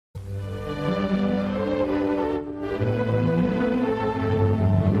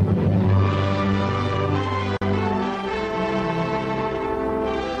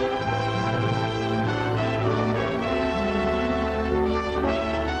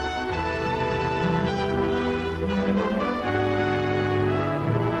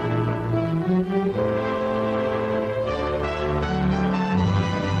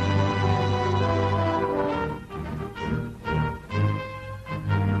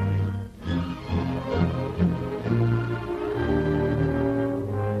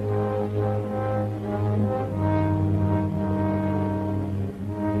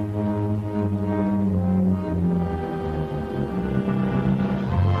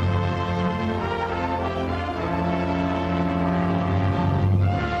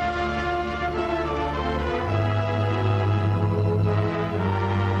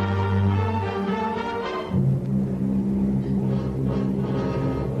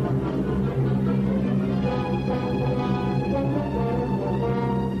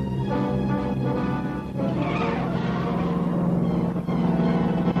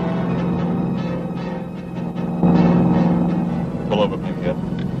on, you kid.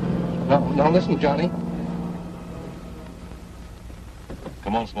 No, listen, Johnny.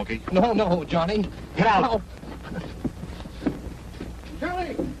 Come on, Smokey. No, Johnny. Get out.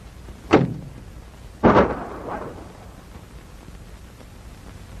 Johnny!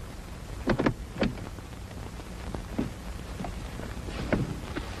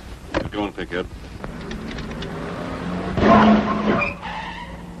 Get going, Pickhead.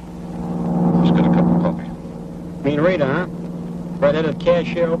 Just got a cup of coffee. Mean Rita, huh? Red-headed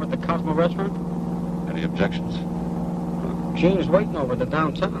cashier over at the Cosmo restaurant? Any objections? Jean's waiting over at the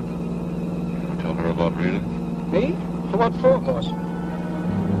downtown. Tell her about Rita. Me? For what for, boss?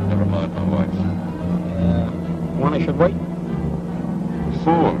 Never mind my wife. One I should wait?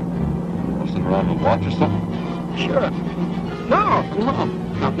 For? Wasn't around to watch or something? Sure. No,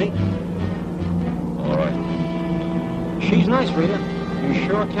 not me. All right. She's nice, Rita. You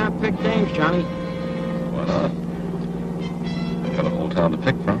sure can't pick dames, Johnny. Why not? I got a whole town to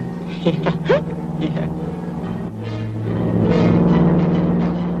pick from. Yeah.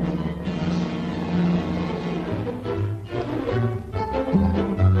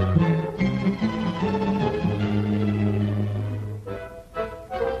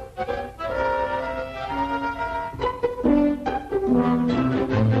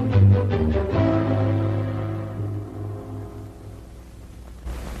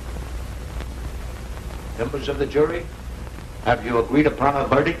 Members of the jury, have you agreed upon a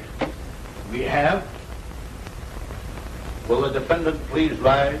verdict? We have. Will the defendant please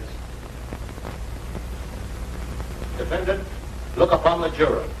rise? Defendant, look upon the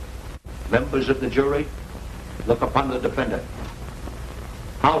juror. Members of the jury, look upon the defendant.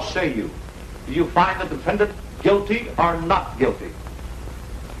 How say you? Do you find the defendant guilty or not guilty?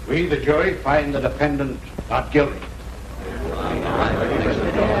 We, the jury, find the defendant not guilty.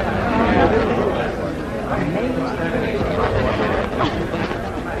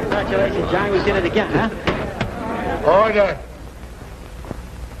 Congratulations, Johnny. We did it again, huh? Order.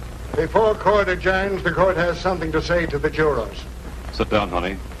 Before court adjourns, the court has something to say to the jurors. Sit down,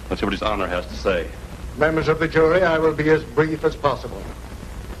 honey. Let's hear what his honor has to say. Members of the jury, I will be as brief as possible.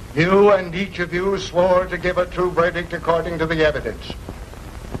 You and each of you swore to give a true verdict according to the evidence.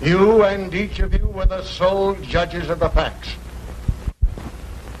 You and each of you were the sole judges of the facts.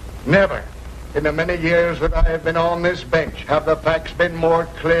 Never, in the many years that I have been on this bench, have the facts been more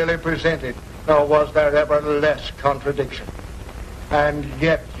clearly presented, nor was there ever less contradiction. And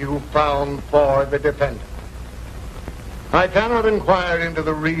yet you found for the defendant. I cannot inquire into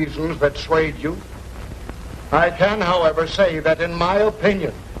the reasons that swayed you. I can, however, say that in my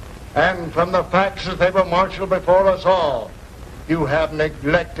opinion, and from the facts as they were marshaled before us all, you have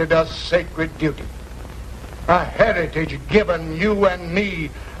neglected a sacred duty. A heritage given you and me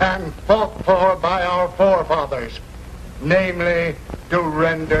and fought for by our forefathers, namely, to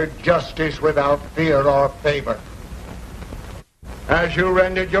render justice without fear or favor. As you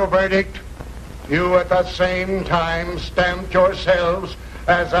rendered your verdict, you at the same time stamped yourselves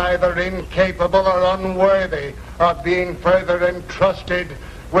as either incapable or unworthy of being further entrusted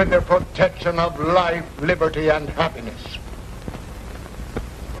with the protection of life, liberty, and happiness.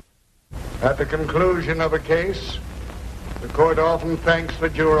 At the conclusion of a case, the court often thanks the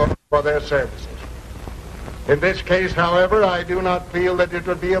jurors for their services. In this case, however, I do not feel that it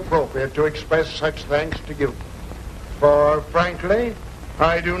would be appropriate to express such thanks to you. For, frankly,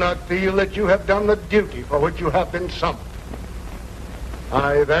 I do not feel that you have done the duty for which you have been summoned.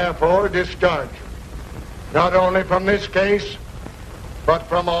 I therefore discharge you, not only from this case, but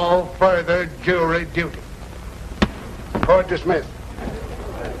from all further jury duty. Court dismissed.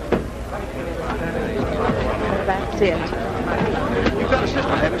 That's it. You've got a sister,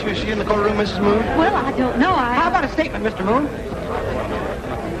 haven't you? Is she in the courtroom, Mrs. Moon? Well, I don't know. How about a statement, Mr. Moon?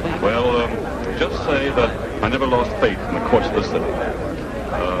 Well, just say that I never lost faith in the courts of the city.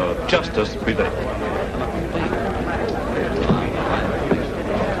 Justice prevailed.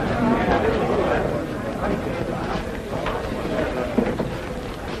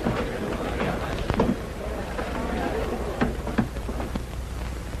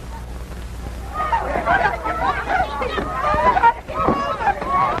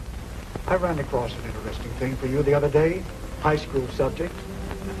 I ran across an interesting thing for you the other day. High school subject.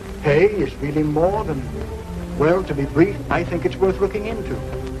 Pay is really more than, well, to be brief, I think it's worth looking into.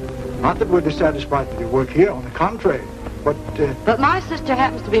 Not that we're dissatisfied with your work here, on the contrary, but... But my sister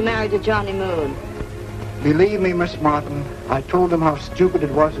happens to be married to Johnny Moon. Believe me, Miss Martin, I told them how stupid it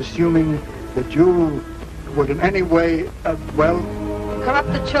was assuming that you would in any way, well...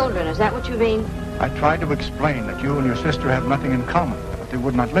 Corrupt the children, is that what you mean? I tried to explain that you and your sister have nothing in common, but they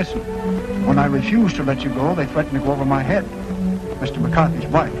would not listen. When I refused to let you go, they threatened to go over my head. Mr. McCarthy's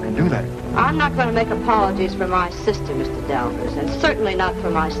wife can do that. I'm not going to make apologies for my sister, Mr. Delvers, and certainly not for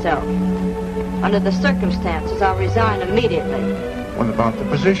myself. Under the circumstances, I'll resign immediately. What about the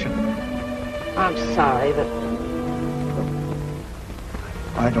position? I'm sorry, but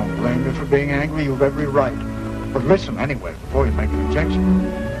I don't blame you for being angry. You've every right. But listen anyway, before you make an objection.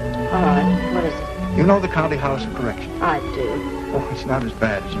 all right, what is it? You know the County House of Correction? I do. Oh, it's not as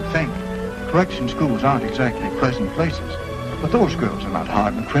bad as you think. Correction schools aren't exactly pleasant places. But those girls are not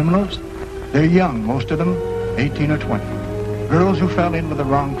hardened criminals. They're young, most of them, 18 or 20. Girls who fell in with the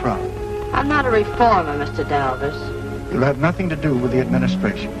wrong crowd. I'm not a reformer, Mr. Delvers. You'll have nothing to do with the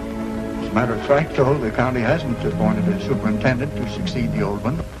administration. As a matter of fact, though, the county hasn't appointed a superintendent to succeed the old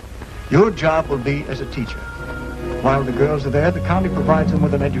one. Your job will be as a teacher. While the girls are there, the county provides them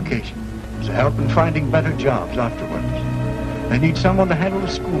with an education. As a help in finding better jobs afterwards. They need someone to handle the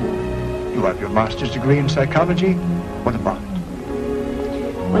school. You have your master's degree in psychology. What about it?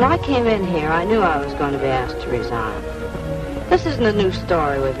 When I came in here, I knew I was going to be asked to resign. This isn't a new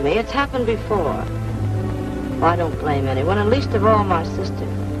story with me. It's happened before. Well, I don't blame anyone, and least of all my sister.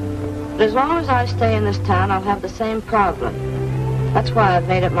 But as long as I stay in this town, I'll have the same problem. That's why I've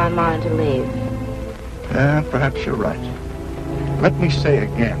made up my mind to leave. Perhaps you're right. Let me say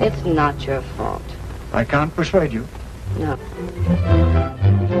again. It's not your fault. I can't persuade you. No.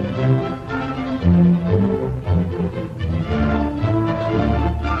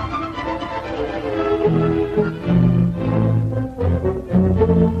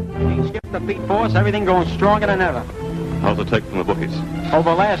 You skipped the beat, boss. Everything going stronger than ever. How's it take from the bookies?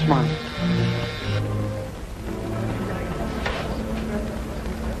 Over last month.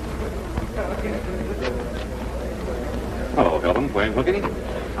 Hello, Helen. Playing hooky?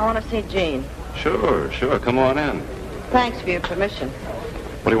 I want to see Jean. Sure. Come on in. Thanks for your permission.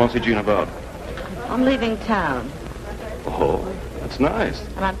 What do you want to see Jean about? I'm leaving town, Oh, that's nice.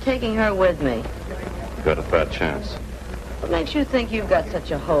 and I'm taking her with me. Got a fat chance. What makes you think you've got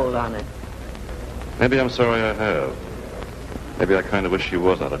such a hold on her? Maybe I'm sorry I have. Maybe I kind of wish she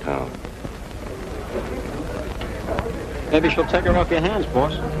was out of town. Maybe she'll take her off your hands,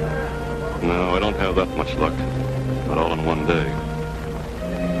 boss. No, I don't have that much luck. Not all in one day.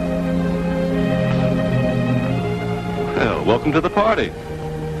 Well, welcome to the party.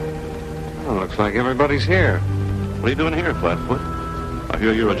 Oh, looks like everybody's here. What are you doing here, Flatfoot? I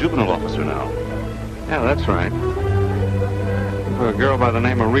hear you're a juvenile officer now. Yeah, that's right. For a girl by the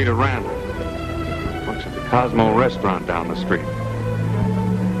name of Rita Randall. Works at the Cosmo restaurant down the street.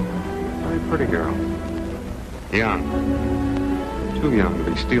 Very pretty girl. Young. Too young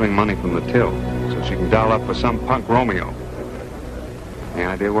to be stealing money from the till, so she can doll up for some punk Romeo. Any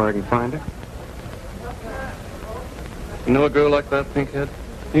idea where I can find her? You know a girl like that, Pinkhead?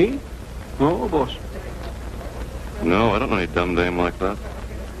 He? No, boss. No, I don't know any dumb dame like that.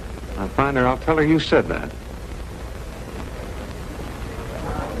 I'll find her, I'll tell her you said that.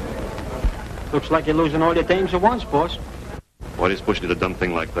 Looks like you're losing all your dames at once, boss. Why do you suppose she did a dumb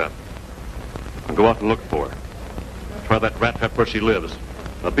thing like that? I'll go out and look for her. Try that rat trap where she lives.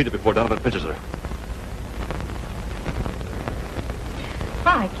 I'll beat her before Donovan pinches her.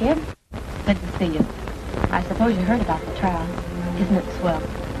 Hi, kid. Good to see you. I suppose you heard about the trial. Isn't it swell?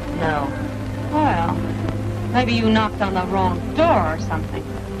 No. Well, maybe you knocked on the wrong door or something.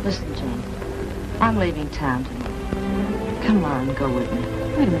 Listen, Jean. I'm leaving town tonight. Come on, go with me.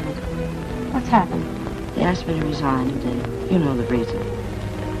 Wait a minute. What's happened? They asked me to resign today. You know the reason.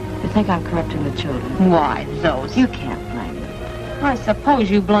 They think I'm corrupting the children. Why, those. You can't blame me. I suppose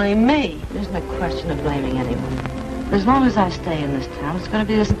you blame me. It isn't a question of blaming anyone. As long as I stay in this town, it's going to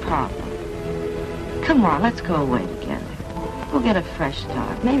be this problem. Come on, let's go away together. We'll get a fresh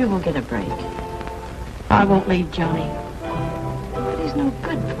start. Maybe we'll get a break. I won't leave Johnny. But he's no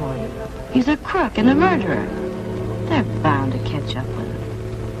good for you. He's a crook and a murderer. They're bound to catch up with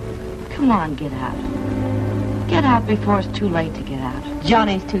him. Come on, get out. Get out before it's too late to get out.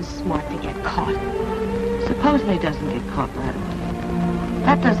 Johnny's too smart to get caught. Supposing he doesn't get caught right away.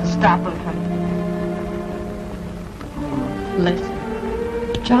 That doesn't stop him from...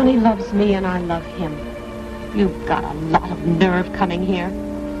 Listen, Johnny loves me and I love him. You've got a lot of nerve coming here.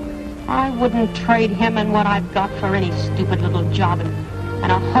 I wouldn't trade him and what I've got for any stupid little job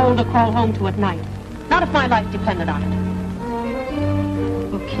and a hole to crawl home to at night. Not if my life depended on it.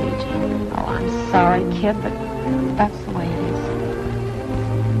 Okay, Jean. Oh, I'm sorry, kid, but that's the way it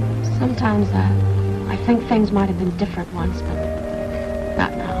is. Sometimes I think things might have been different once, but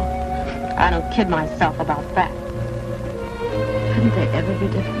not now. I don't kid myself about that. Couldn't they ever be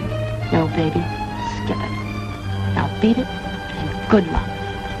different? No, baby, skip it. Now beat it, and good luck.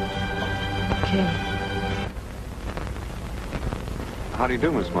 Okay. How do you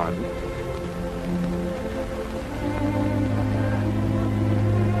do, Miss Martin?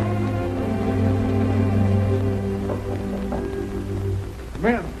 Come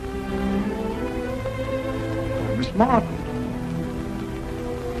in. Miss Martin.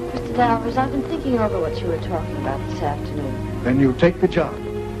 Mr. Danvers, I've been thinking over what you were talking about this afternoon. Then you take the job.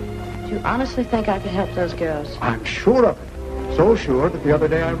 Do you honestly think I could help those girls? I'm sure of it. So sure that the other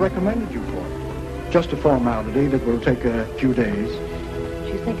day I recommended you for it. Just a formality that will take a few days.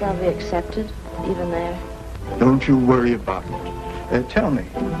 Do you think I'll be accepted, even there? Don't you worry about it. Tell me,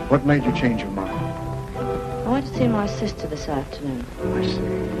 what made you change your mind? I went to see my sister this afternoon. I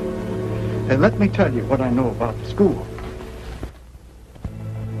see. Let me tell you what I know about the school.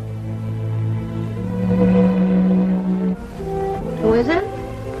 Who is it?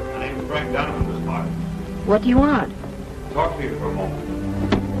 My name's Frank Donovan, Miss Martin. What do you want? Talk to you for a moment.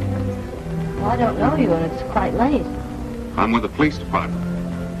 Well, I don't know you, and it's quite late. I'm with the police department.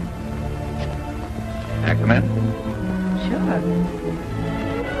 May I come in? Sure.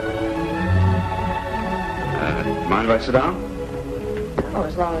 Mind if I sit down? Oh,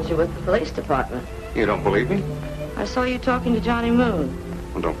 as long as you're with the police department. You don't believe me? I saw you talking to Johnny Moon.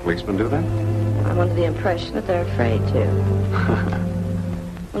 Well, don't policemen do that? I'm under the impression that they're afraid to.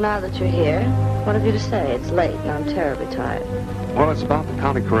 Well, now that you're here, what have you to say? It's late, and I'm terribly tired. Well, it's about the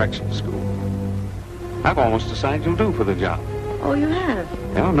county corrections school. I've almost decided you'll do for the job. Oh, you have?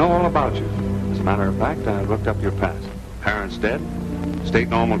 Yeah, I know all about you. As a matter of fact, I looked up your past. Parents dead, State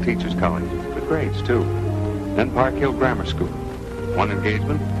Normal Teachers College, good grades, too. Then Park Hill Grammar School. One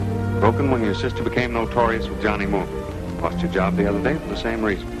engagement, broken when your sister became notorious with Johnny Moon. Lost your job the other day for the same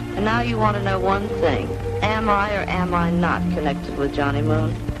reason. And now you want to know one thing. Am I or am I not connected with Johnny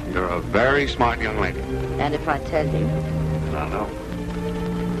Moon? You're a very smart young lady. And if I tell you, I know.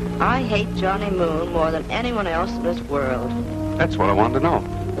 I hate Johnny Moon more than anyone else in this world. That's what I wanted to know.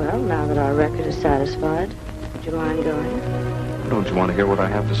 Well, now that our record is satisfied, would you mind going? Don't you want to hear what I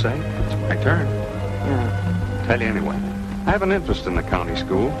have to say? It's my turn. No. Tell you anyway. I have an interest in the county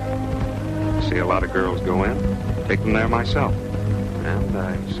school. I see a lot of girls go in, take them there myself. And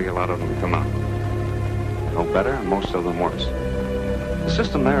I see a lot of them come out. No better, and most of them worse. The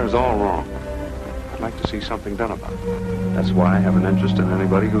system there is all wrong. I'd like to see something done about it. That's why I have an interest in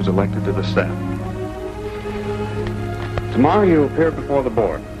anybody who's elected to the staff. Tomorrow you appear before the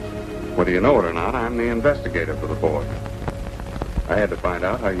board. Whether you know it or not, I'm the investigator for the board. I had to find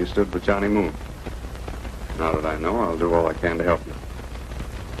out how you stood with Johnny Moon. Now that I know, I'll do all I can to help you.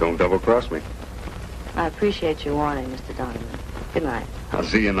 Don't double-cross me. I appreciate your warning, Mr. Donovan. Good night. I'll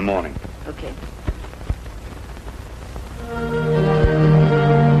see you in the morning. Okay.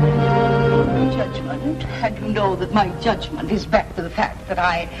 Judgment, and you know that my judgment is back to the fact that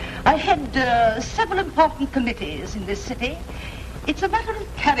I head several important committees in this city. It's a matter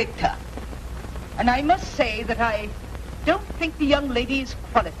of character. And I must say that I don't think the young lady is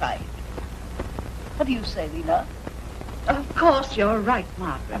qualified. What do you say, Lena? Of course you're right,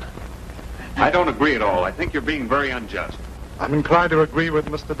 Margaret. I don't agree at all. I think you're being very unjust. I'm inclined to agree with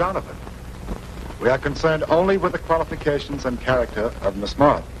Mr. Donovan. We are concerned only with the qualifications and character of Miss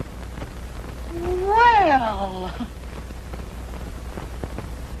Martin.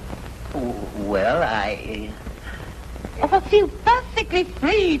 Well, I feel perfectly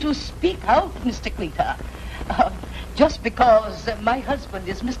free to speak out, Mr. Cleater. Just because my husband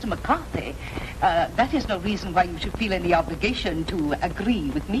is Mr. McCarthy, that is no reason why you should feel any obligation to agree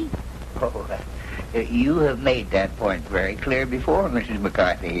with me. Oh, you have made that point very clear before, Mrs.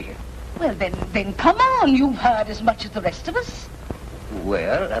 McCarthy. Well, then come on. You've heard as much as the rest of us.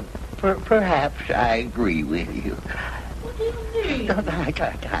 Well, perhaps I agree with you. What do you mean? I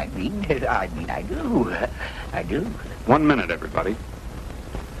mean, I do. I do. 1 minute, everybody.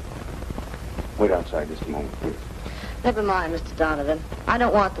 Wait outside just a moment, please. Never mind, Mr. Donovan. I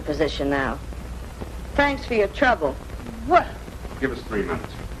don't want the position now. Thanks for your trouble. Well, Give us 3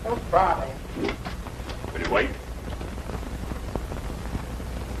 minutes. no problem. Will you wait?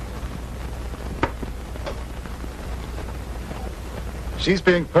 She's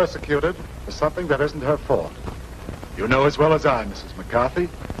being persecuted for something that isn't her fault. You know as well as I, Mrs. McCarthy,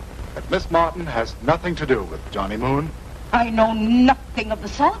 that Miss Martin has nothing to do with Johnny Moon. I know nothing of the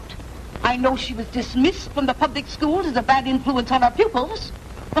sort. I know she was dismissed from the public schools as a bad influence on our pupils.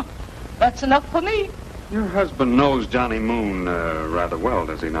 That's enough for me. Your husband knows Johnny Moon rather well,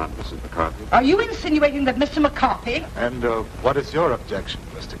 does he not, Mrs. McCarthy? Are you insinuating that Mr. McCarthy... And what is your objection,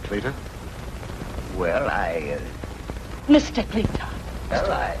 Mr. Cleater? Well, Mr. Cleater.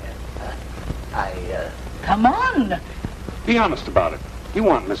 Well, Come on. Be honest about it. You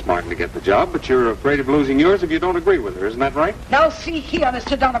want Miss Martin to get the job, but you're afraid of losing yours if you don't agree with her. Isn't that right? Now, see here,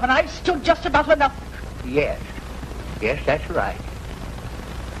 Mr. Donovan, I've stood just about enough. Yes. Yes, that's right.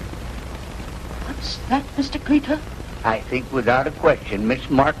 What's that, Mr. Cleaver? I think without a question, Miss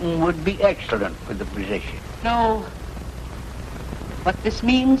Martin would be excellent for the position. No. What this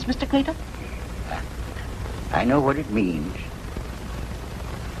means, Mr. Cleaver? I know what it means.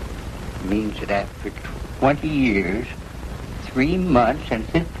 It means that after 20 years, 3 months and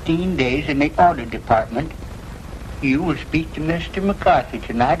 15 days in the audit department, you will speak to Mr. McCarthy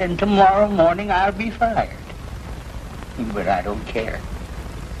tonight, and tomorrow morning I'll be fired. But I don't care.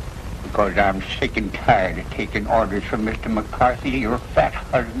 Because I'm sick and tired of taking orders from Mr. McCarthy, your fat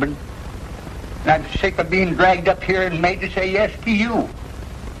husband. And I'm sick of being dragged up here and made to say yes to you.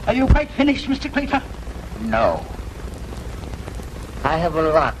 Are you quite finished, Mr. Cleaver? No. I have a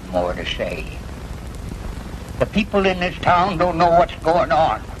lot more to say. The people in this town don't know what's going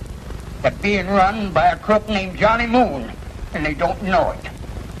on. They're being run by a crook named Johnny Moon, and they don't know it.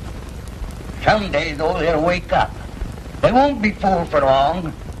 Someday, though, they'll wake up. They won't be fooled for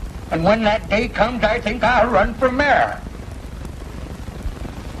long. And when that day comes, I think I'll run for mayor.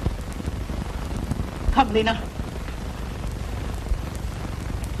 Come, Lena.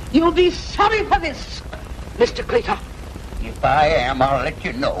 You'll be sorry for this, Mr. Cleaver. If I am, I'll let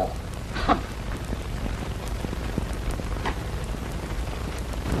you know.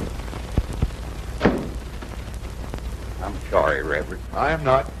 I'm sorry, Reverend. I am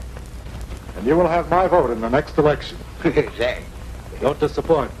not. And you will have my vote in the next election. Exactly. Don't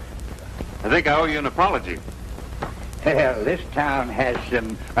disappoint. I think I owe you an apology. Well, this town has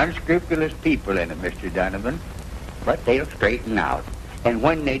some unscrupulous people in it, Mr. Donovan. But they'll straighten out. And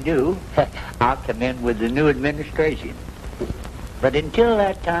when they do, I'll come in with the new administration. But until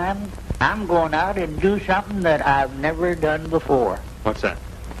that time, I'm going out and do something that I've never done before. What's that?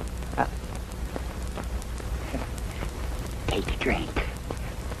 Take a drink.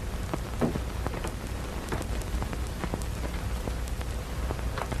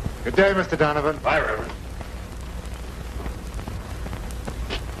 Good day, Mr. Donovan. Bye, Reverend.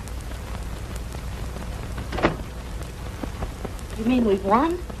 You mean we've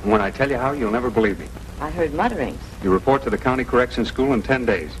won? And when I tell you how, you'll never believe me. I heard mutterings. You report to the county correction school in 10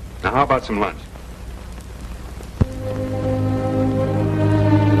 days. Now, how about some lunch?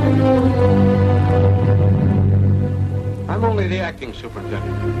 I'm only the acting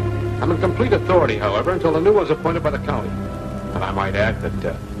superintendent. I'm in complete authority, however, until the new one's appointed by the county. And I might add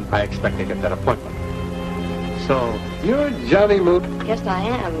that I expect to get that appointment. So, you're Johnny Moon? Yes, I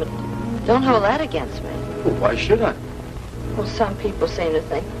am, but don't hold that against me. Oh, why should I? Well, some people seem to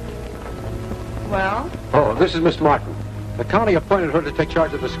think. Well? Oh, this is Miss Martin. The county appointed her to take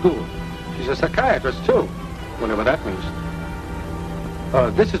charge of the school. She's a psychiatrist, too, whatever that means.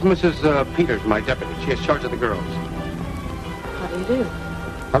 This is Mrs. Peters, my deputy. She has charge of the girls. How do you do?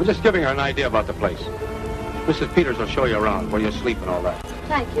 I'm just giving her an idea about the place. Mrs. Peters will show you around, where you sleep and all that.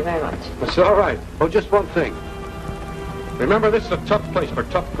 Thank you very much. It's all right. Oh, just one thing. Remember, this is a tough place for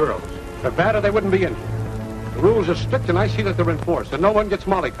tough girls. If they're bad or they wouldn't be in here. The rules are strict, and I see that they're enforced, and no one gets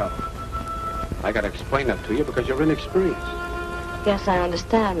mollycoddled. I got to explain that to you because you're inexperienced. Yes, I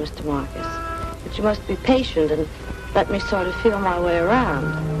understand, Mr. Marcus. But you must be patient and let me sort of feel my way around.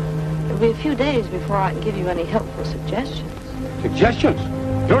 It'll be a few days before I can give you any helpful suggestions. Suggestions?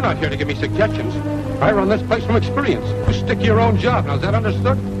 You're not here to give me suggestions. I run this place from experience. You stick to your own job. Now, is that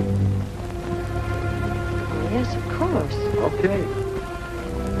understood? Oh, yes, of course. Okay.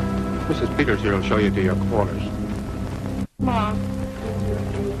 Mrs. Peters here will show you to your quarters. Mom.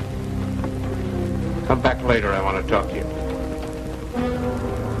 Come back later. I want to talk to you.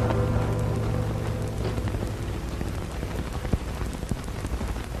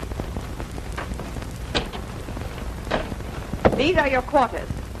 These are your quarters.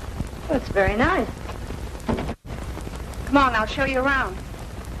 Oh, it's very nice. Come on, I'll show you around.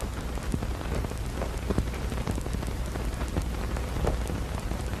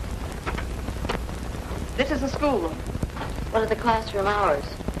 This is the schoolroom. What are the classroom hours?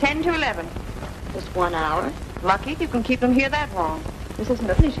 10 to 11. Just 1 hour? Lucky if you can keep them here that long. This isn't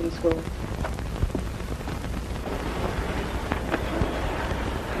a finishing school.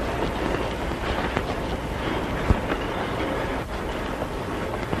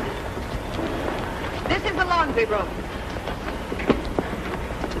 This is the laundry room.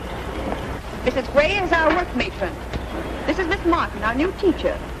 Mrs. Gray is our work matron. This is Miss Martin, our new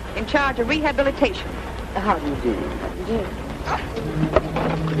teacher, in charge of rehabilitation. How do you do? How do you do?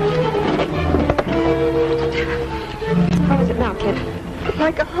 How is it now, kid?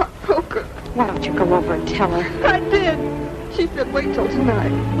 Like a hot poker. Why don't you go over and tell her? I did. She said wait till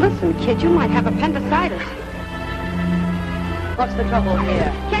tonight. Listen, kid, you might have appendicitis. What's the trouble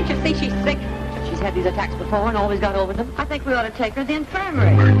here? Can't you see she's sick? She's had these attacks before and always got over them. I think we ought to take her to the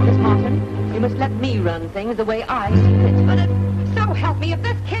infirmary. Miss Martin, you must let me run things the way I see fit. But So help me, if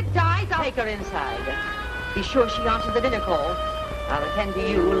this kid dies, I'll... take her inside. Be sure she answers the dinner call. I'll attend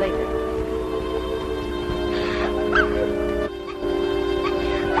to you later.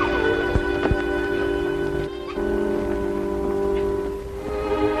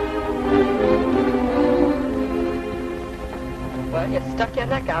 Well, you stuck your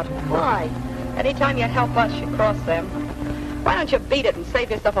neck out. Why? Anytime you help us, you cross them. Why don't you beat it and save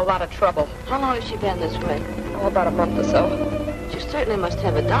yourself a lot of trouble? How long has she been this way? Oh, about a month or so. She certainly must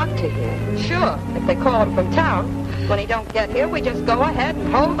have a doctor here. Sure, if they call him from town. When he don't get here, we just go ahead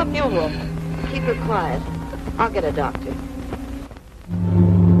and hold the funeral. Keep her quiet. I'll get a doctor.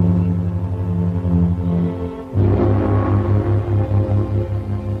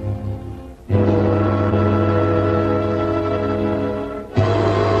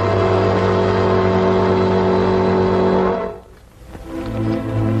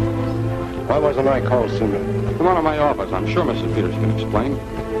 Why wasn't I called sooner? Come on to my office. I'm sure Mrs. Peters can explain.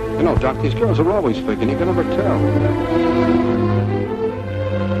 You know, Doc, these girls are always faking. You can never tell.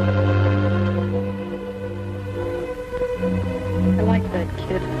 I like that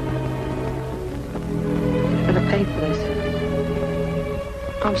kid. I'm gonna pay for this.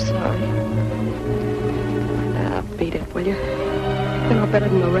 I'm sorry. Beat it, will you? You're no better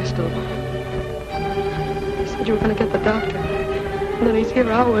than the rest of them. You said you were gonna get the doctor. And then he's here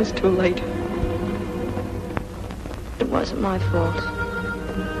hours too late. It wasn't my fault.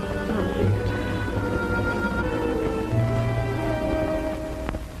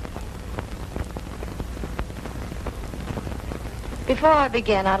 Before I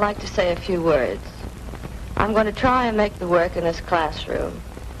begin, I'd like to say a few words. I'm going to try and make the work in this classroom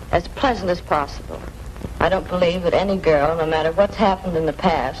as pleasant as possible. I don't believe that any girl, no matter what's happened in the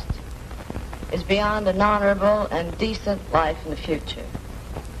past, is beyond an honorable and decent life in the future.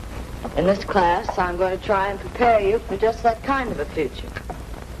 In this class, I'm going to try and prepare you for just that kind of a future.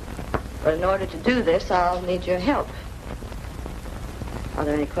 But in order to do this, I'll need your help. Are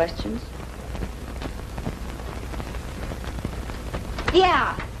there any questions?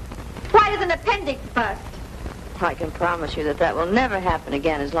 Yeah. Why does an appendix bust? I can promise you that that will never happen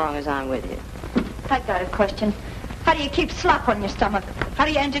again as long as I'm with you. I got a question. How do you keep slop on your stomach? How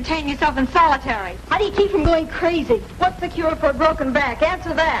do you entertain yourself in solitary? How do you keep from going crazy? What's the cure for a broken back?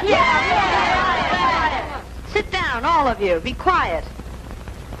 Answer that. Yeah. Sit down, all of you. Be quiet.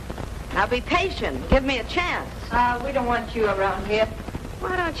 Now be patient. Give me a chance. We don't want you around here.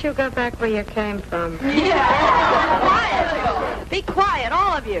 Why don't you go back where you came from? Yeah. Quiet. Be quiet,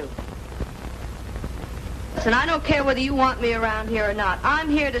 all of you. Listen, I don't care whether you want me around here or not. I'm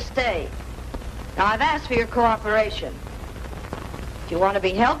here to stay. Now, I've asked for your cooperation. If you want to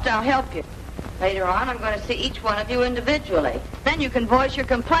be helped, I'll help you. Later on, I'm going to see each one of you individually. Then you can voice your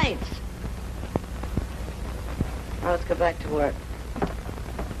complaints. Now, let's go back to work.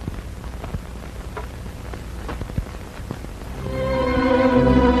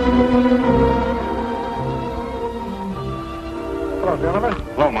 Hello, gentlemen.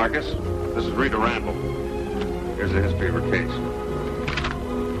 Hello, Marcus. This is Rita Randall. Here's the history of her case.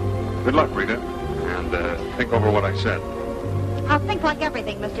 Good luck, Rita. And think over what I said. I'll think like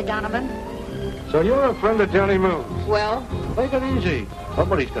everything, Mr. Donovan. So you're a friend of Johnny Moon's. Well, Take it easy.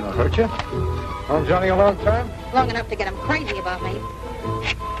 Nobody's going to hurt you. Known Johnny a long time? Long enough to get him crazy about me.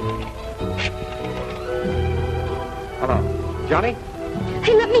 Hello. Johnny?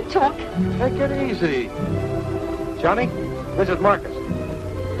 Hey, let me talk. Take it easy. Johnny, this is Marcus.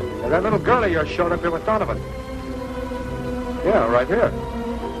 And that little girl of yours showed up here with Donovan. Yeah, right here.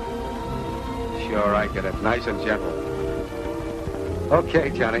 Sure, I get it. Nice and gentle. Okay,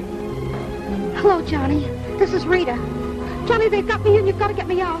 Johnny. Hello, Johnny. This is Rita. Johnny, they've got me in. You've got to get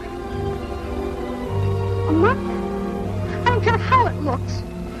me out. A month? I don't care how it looks.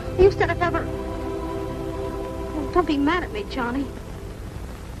 You said if ever... Oh, don't be mad at me, Johnny.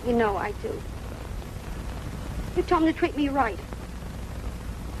 You know I do. You told me to treat me right.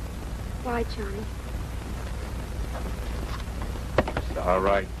 Why, Johnny? It's all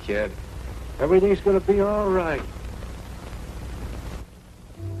right, kid. Everything's going to be all right.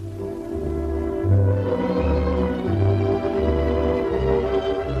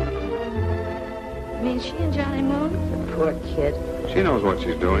 you mean she and Johnny Moon? The poor kid. She knows what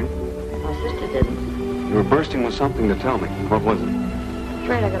she's doing. My sister didn't. You were bursting with something to tell me. What was it?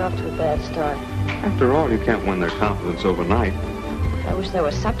 Afraid I got off to a bad start. After all, you can't win their confidence overnight. I wish there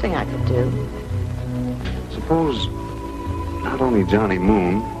was something I could do. Suppose not only Johnny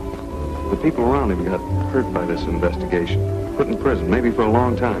Moon, the people around him got hurt by this investigation. Put in prison, maybe for a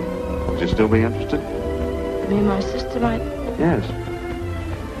long time. Would you still be interested? Me and my sister might... Yes.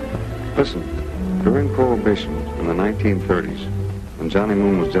 Listen, during Prohibition in the 1930s, when Johnny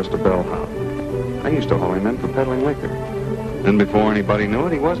Moon was just a bellhop, I used to haul him in for peddling liquor. Then before anybody knew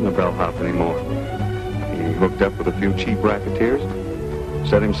it, he wasn't a bellhop anymore. He hooked up with a few cheap racketeers,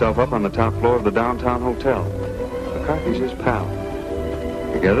 set himself up on the top floor of the downtown hotel. McCarthy's his pal.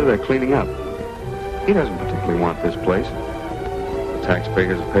 Together, they're cleaning up. He doesn't particularly want this place. The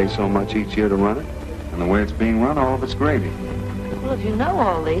taxpayers pay so much each year to run it, and the way it's being run, all of it's gravy. Well, if you know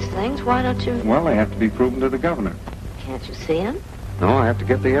all these things, why don't you... Well, they have to be proven to the governor. Can't you see him? No, I have to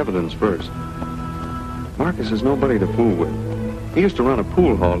get the evidence first. Marcus is nobody to fool with. He used to run a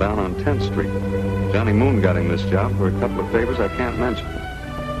pool hall down on 10th Street. Johnny Moon got him this job for a couple of favors I can't mention.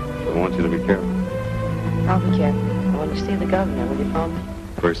 So I want you to be careful. I'll be careful. When you see the governor, will you phone me?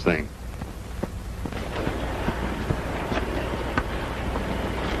 First thing.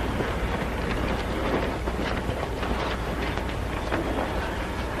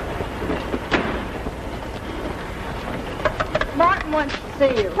 Martin wants to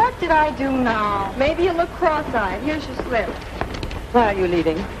see you. What did I do now? Maybe you look cross-eyed. Here's your slip. Why are you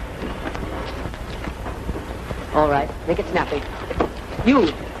leaving? All right, make it snappy.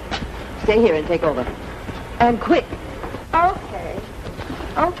 You, stay here and take over. And quick. Okay.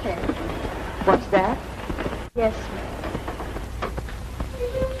 Okay. What's that? Yes,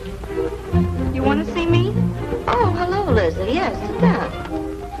 ma'am. You want to see me? Oh, hello, Lizzie. Yes, sit down.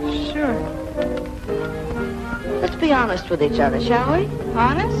 Sure. Let's be honest with each other, shall we?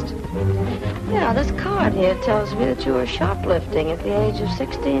 Honest? Yeah, this card here tells me that you were shoplifting at the age of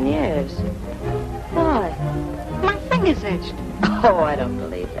 16 years. Why? My finger's itched. Oh, I don't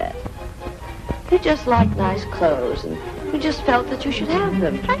believe that. You just like nice clothes, and you just felt that you should have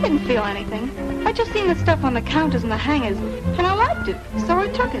them. I didn't feel anything. I just seen the stuff on the counters and the hangers, and I liked it, so I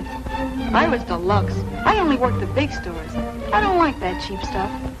took it. I was deluxe. I only worked the big stores. I don't like that cheap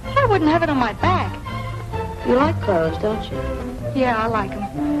stuff. I wouldn't have it on my back. You like clothes, don't you? Yeah, I like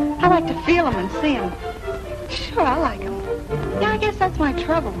them. I like to feel them and see them. Sure, I like them. Yeah, I guess that's my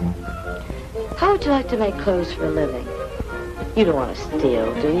trouble. How would you like to make clothes for a living? You don't want to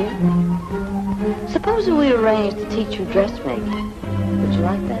steal, do you? Supposing we arranged to teach you dressmaking. Would you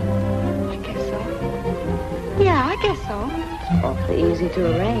like that? I guess so. Yeah, I guess so. It's awfully easy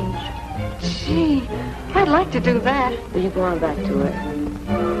to arrange. Gee, I'd like to do that. Will you go on back to it?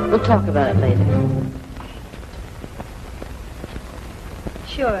 We'll talk about it later.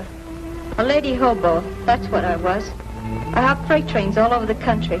 Sure. A lady hobo, that's what I was. I hopped freight trains all over the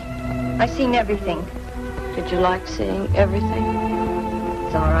country. I seen everything. Did you like seeing everything?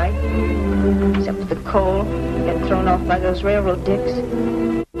 It's all right. Except for the coal, getting thrown off by those railroad dicks.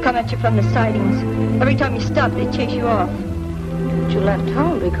 Come at you from the sidings. Every time you stop, they chase you off. But you left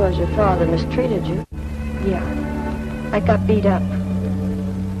home because your father mistreated you. Yeah. I got beat up.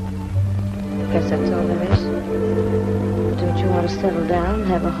 Guess that's all there is. Don't you want to settle down,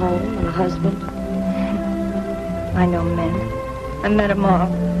 have a home and a husband? I know men. I met them all.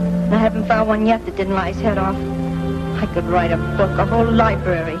 And I haven't found one yet that didn't lie his head off. I could write a book, a whole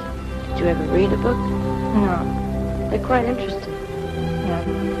library. Did you ever read a book? No. They're quite interesting. Yeah.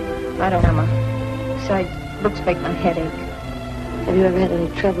 I don't know. Besides, books make my head ache. Have you ever had any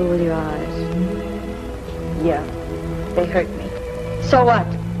trouble with your eyes? Yeah. They hurt me. So what?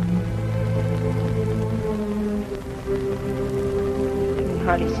 I can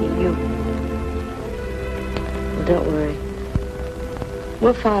hardly see you. Well, don't worry.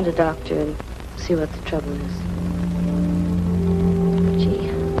 We'll find a doctor and see what the trouble is.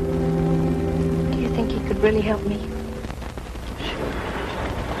 Gee. Do you think he could really help me?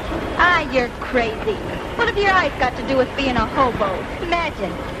 Ah, you're crazy. What have your eyes got to do with being a hobo?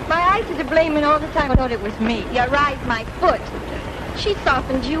 Imagine. My eyes are to blame, and all the time I thought it was me. Your eyes, my foot. She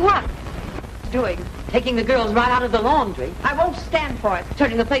softened you up. Doing? Taking the girls right out of the laundry. I won't stand for it.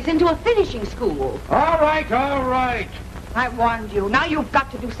 Turning the place into a finishing school. All right, all right. I warned you. Now you've got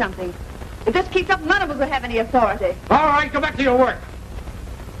to do something. If this keeps up, none of us will have any authority. All right, go back to your work.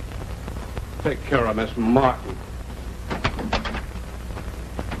 Take care of Miss Martin.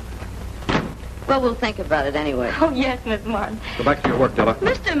 Well, we'll think about it anyway. Oh, yes, Miss Martin. Go back to your work, Della.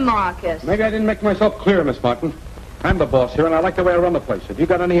 Mr. Marcus. Maybe I didn't make myself clear, Miss Martin. I'm the boss here, and I like the way I run the place. If you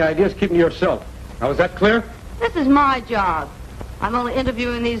got any ideas, keep them to yourself. Now, is that clear? This is my job. I'm only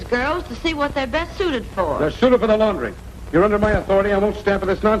interviewing these girls to see what they're best suited for. They're suited for the laundry. You're under my authority. I won't stand for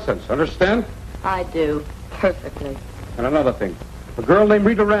this nonsense. Understand? I do. Perfectly. And another thing. A girl named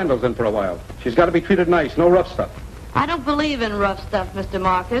Rita Randall's in for a while. She's got to be treated nice. No rough stuff. I don't believe in rough stuff, Mr.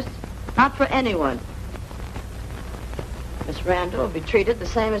 Marcus. Not for anyone. Miss Randall will be treated the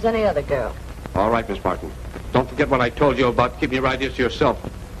same as any other girl. All right, Miss Martin. Don't forget what I told you about keeping your ideas to yourself.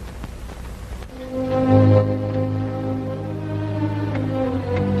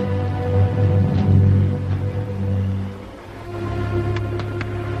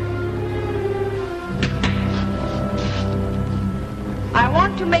 I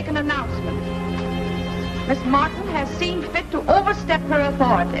want to make an announcement. Miss Martin has seen fit to overstep her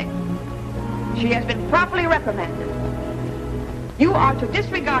authority. She has been properly reprimanded. You are to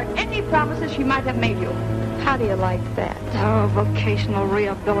disregard any promises she might have made you. How do you like that? Oh, vocational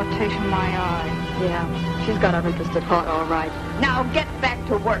rehabilitation, my eye. Yeah, she's got our interest at heart, all right. Now get back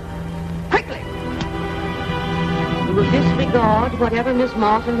to work. Quickly! You will disregard whatever Miss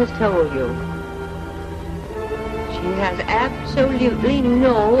Martin has told you. She has absolutely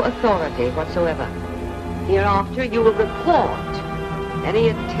no authority whatsoever. Hereafter, you will report any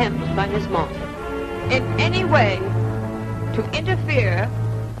attempt by Miss Martin In any way to interfere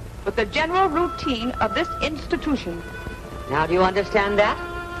with the general routine of this institution. Now, do you understand that?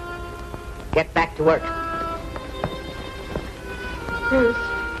 Get back to work. Ruth,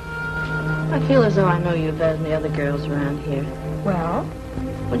 I feel as though I know you better than the other girls around here. Well?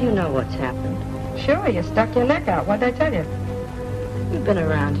 Well, you know what's happened. Sure, you stuck your neck out. What'd I tell you? You've been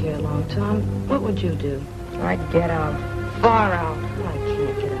around here a long time. What would you do? I'd get out. Far out. I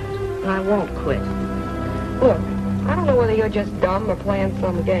can't get out. And I won't quit. Look, I don't know whether you're just dumb or playing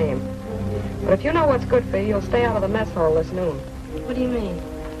some game. But if you know what's good for you, you'll stay out of the mess hall this noon. What do you mean?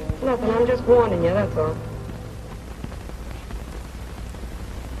 Nothing, I'm just warning you, that's all.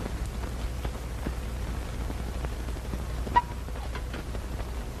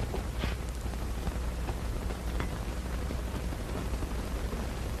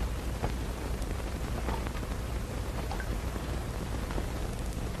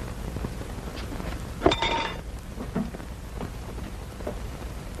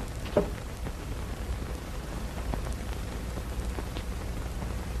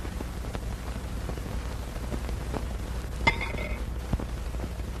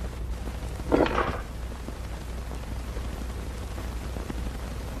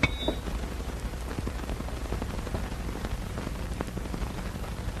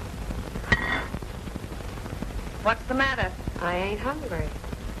 What's the matter? I ain't hungry.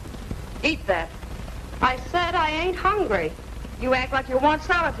 Eat that. I said I ain't hungry. You act like you want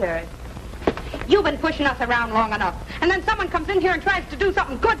solitary. You've been pushing us around long enough. And then someone comes in here and tries to do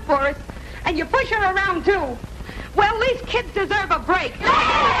something good for us, and you push her around too. Well, these kids deserve a break.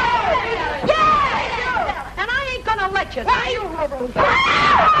 Yeah! Yeah! And I ain't gonna let you. Why you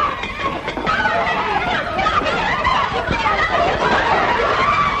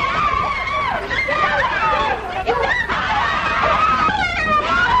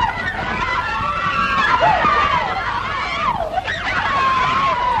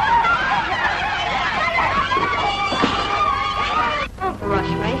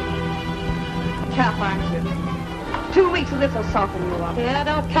Tough, aren't you? 2 weeks of this will soften you up. Yeah,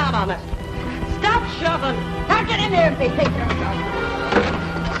 don't count on it. Stop shoving. Now get in there and behave yourself.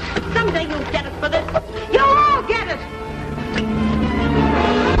 Someday you'll get it for this. You'll all get it.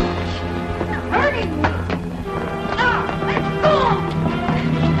 You're hurting me. Now, let's go.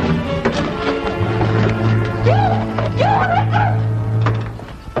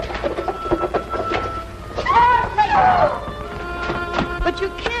 But you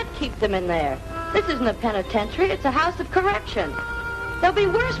can't keep them in there. This isn't a penitentiary. It's a house of correction. They'll be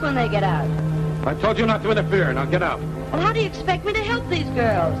worse when they get out. I told you not to interfere. Now get out. Well, how do you expect me to help these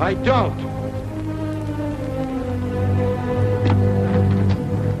girls? I don't.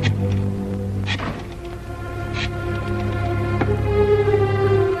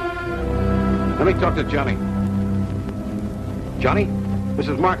 Let me talk to Johnny. Johnny, this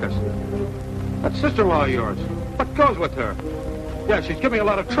is Marcus. That sister-in-law of yours. What goes with her? Yeah, she's giving me a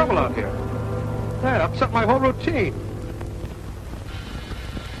lot of trouble out here. That upset my whole routine.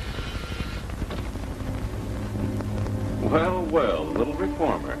 Well, well, little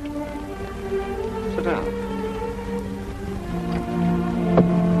reformer. Sit down.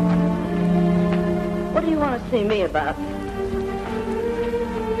 What do you want to see me about?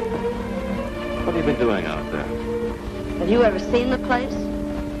 What have you been doing out there? Have you ever seen the place?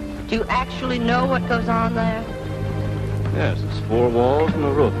 Do you actually know what goes on there? Yes, it's 4 walls and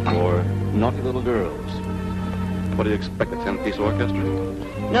a roof for naughty little girls. What do you expect, a 10-piece orchestra?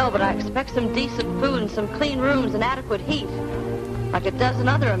 No, but I expect some decent food and some clean rooms and adequate heat, like a dozen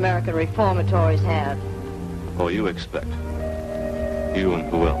other American reformatories have. Oh, you expect. You and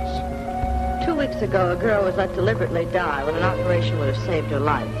who else? 2 weeks ago, a girl was let deliberately die when an operation would have saved her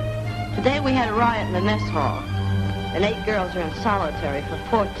life. Today we had a riot in the mess hall, and 8 girls are in solitary for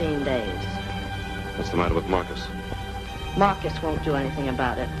 14 days. What's the matter with Marcus? Marcus won't do anything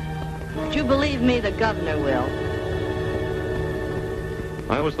about it. But you believe me, the governor will.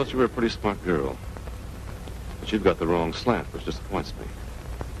 I always thought you were a pretty smart girl. But you've got the wrong slant, which disappoints me.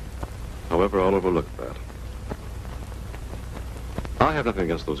 However, I'll overlook that. I have nothing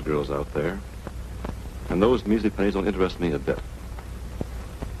against those girls out there. And those measly pennies don't interest me a bit.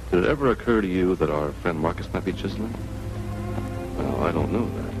 Did it ever occur to you that our friend Marcus might be chiseling? Well, I don't know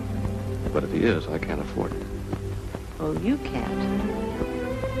that. But if he is, I can't afford it. Oh, you can't.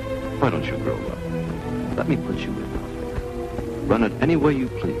 Why don't you grow up? Let me put you in out there. Run it any way you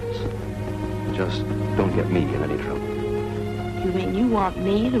please. Just don't get me in any trouble. You mean you want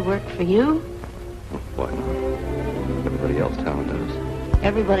me to work for you? Well, why not? Everybody else in town does.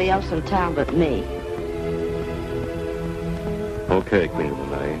 Everybody else in town but me. Okay, Queen of the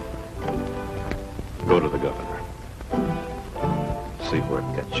May. Go to the governor. See where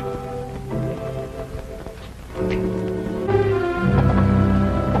it gets you.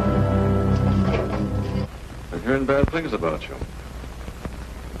 I'm hearing bad things about you.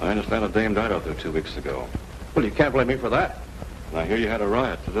 I understand a dame died out there 2 weeks ago. Well, you can't blame me for that. And I hear you had a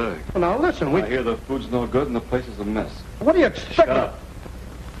riot today. Well, now, listen, I hear the food's no good and the place is a mess. What do you expect? Shut up.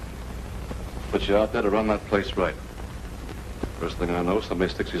 Put you out there to run that place right. First thing I know,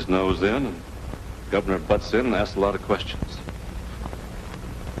 somebody sticks his nose in, and the governor butts in and asks a lot of questions.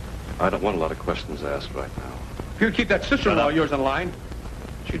 I don't want a lot of questions asked right now. If you keep that sister-in-law of yours in line.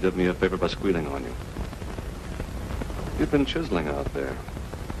 She did me a favor by squealing on you. You've been chiseling out there.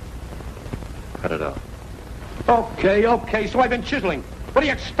 Cut it out. Okay, so I've been chiseling. What do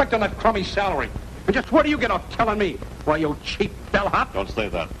you expect on that crummy salary? And just where do you get off telling me? Why, you cheap bellhop? Don't say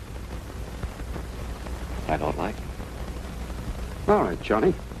that. I don't like it. All right,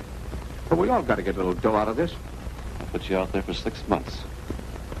 Johnny. But we all got to get a little dough out of this. I'll put you out there for 6 months.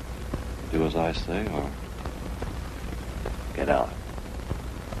 Do as I say, or get out.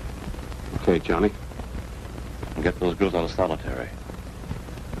 Okay, Johnny. And get those girls out of solitary.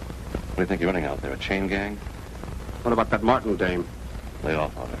 What do you think you're running out there, a chain gang? What about that Martin dame? Lay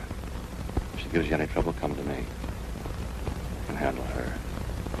off on her. If she gives you any trouble, come to me. I can handle her.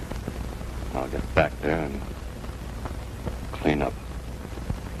 I'll get back there and clean up.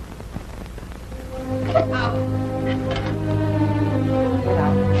 Get out.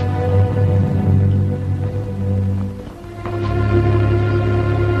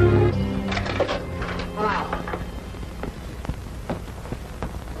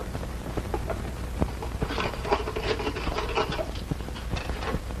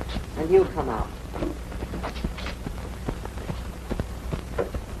 You come out.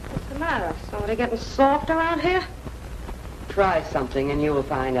 What's the matter? Somebody getting soft around here? Try something and you will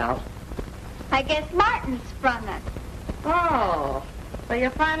find out. I guess Martin sprung us. Oh, so you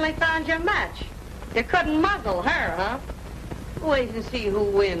finally found your match. You couldn't muzzle her, huh? Wait and see who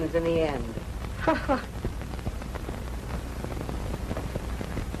wins in the end.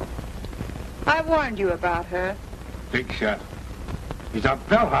 I warned you about her. Big shot. He's a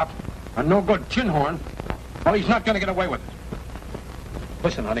bellhop. A no-good tin horn. Well, he's not going to get away with it.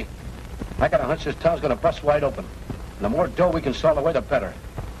 Listen, honey. I got a hunch this town's going to bust wide open. And the more dough we can saw away, the better.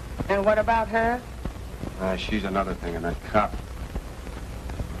 And what about her? She's another thing in that cop.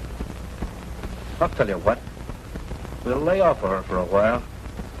 I'll tell you what. We'll lay off of her for a while.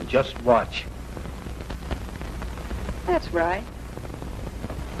 And just watch. That's right.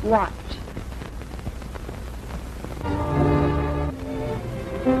 Watch.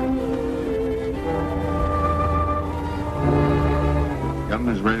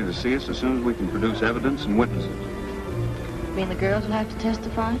 Government's ready to see us as soon as we can produce evidence and witnesses. You mean the girls will have to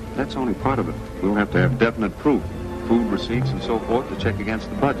testify? That's only part of it. We'll have to have definite proof, food receipts and so forth to check against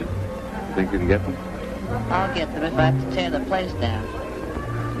the budget. You think you can get them? I'll get them if I have to tear the place down.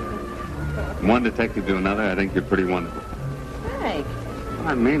 From one detective to another, I think you're pretty wonderful. Hey.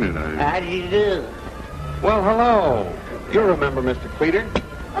 I mean it. How do you do? Well, hello. You remember Mr. Cleater?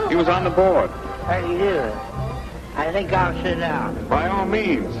 He was on the board. How do you do? I think I'll sit down. By all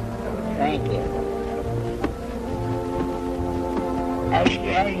means. Thank you.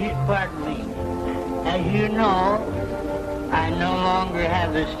 Pardon me. As you know, I no longer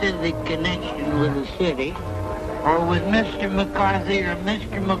have a civic connection with the city, or with Mr. McCarthy or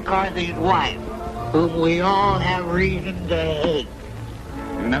Mr. McCarthy's wife, whom we all have reason to hate.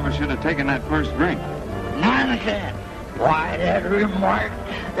 You never should have taken that first drink. Nonsense. Why,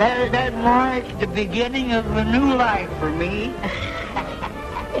 that marks the beginning of a new life for me.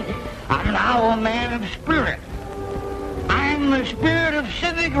 I'm now a man of spirit. I'm the spirit of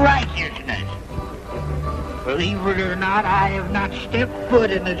civic righteousness. Believe it or not, I have not stepped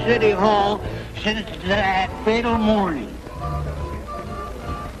foot in the city hall since that fatal morning.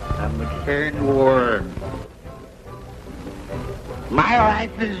 I'm a turned ward. My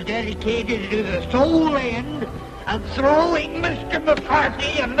life is dedicated to the sole end of throwing Mr.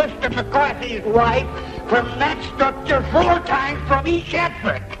 McCarthy and Mr. McCarthy's wife from that structure 4 times from each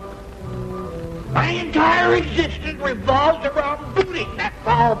effort. My entire existence revolves around booting that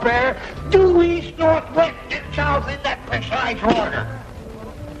foul pair due east, north, west, and south in that precise order.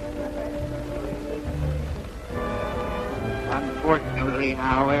 Unfortunately,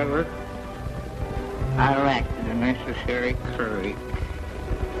 however, I lack the necessary courage.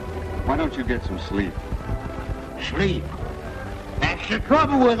 Why don't you get some sleep? Sleep? That's the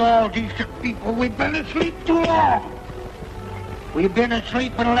trouble with all decent people. We've been asleep too long. We've been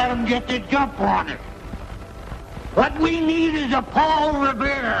asleep and let them get the jump on us. What we need is a Paul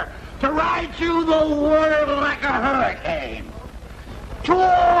Revere to ride through the world like a hurricane. To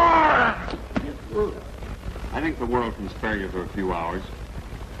war! I think the world can spare you for a few hours.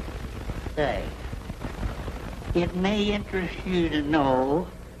 Say, it may interest you to know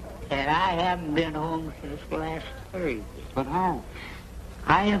that I haven't been home since last Thursday. But how?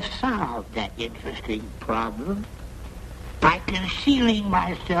 I have solved that interesting problem by concealing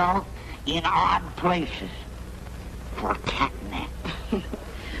myself in odd places for catnip.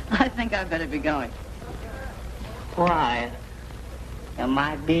 I think I'd better be going. Why? Am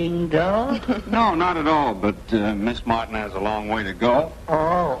I being dull? No, not at all, but Miss Martin has a long way to go.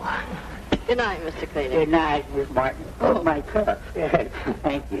 Oh. Good night, Mr. Cleaner. Good night, Miss Martin. Oh, my cup. Yes,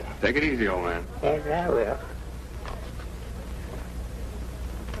 thank you. Take it easy, old man. Yes, I will.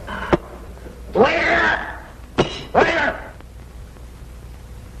 Where? Where?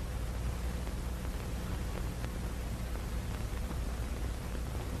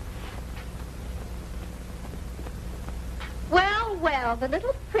 Well, the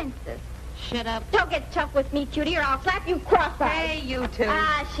little princess. Shut up. Don't get tough with me, Judy, or I'll slap you cross-eyed. Hey, you two.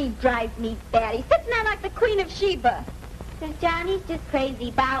 Ah, she drives me batty. Sitting there like the Queen of Sheba. Says Johnny's just crazy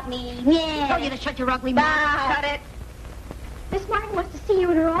about me. Yeah. I told you to shut your ugly mouth. Shut it. Miss Martin wants to see you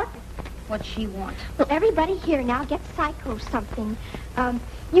in her office. What's she want? Well, everybody here now gets psycho something.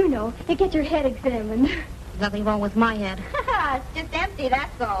 You know, you get your head examined. Nothing wrong with my head. It's just empty,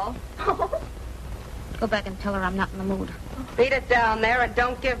 that's all. Go back and tell her I'm not in the mood. Beat it down there and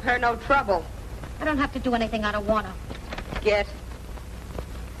don't give her no trouble. I don't have to do anything I don't want to. Get.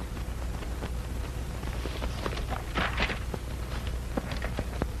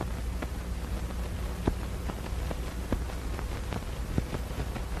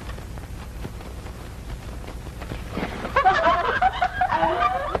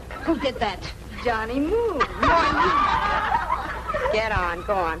 Who did that? Johnny Moon. Get on,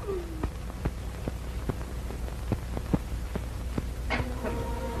 go on.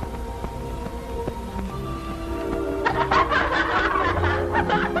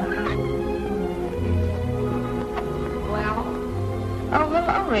 Well, oh,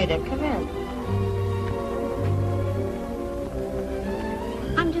 hello, Rita. Come in.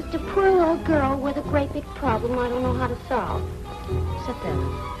 I'm just a poor little girl with a great big problem I don't know how to solve. Sit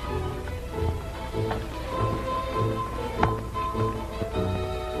down.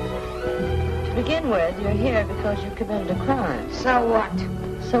 To begin with, you're here because you committed a crime. So what?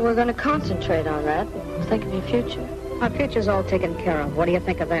 So we're going to concentrate on that. Think of your future. My future's all taken care of. What do you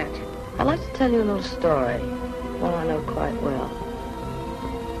think of that? I'd like to tell you a little story, one I know quite well.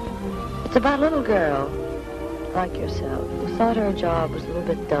 It's about a little girl, like yourself, who thought her job was a little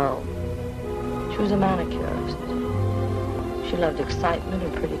bit dull. She was a manicurist. She loved excitement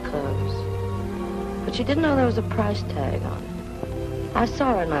and pretty clothes. But she didn't know there was a price tag on it. I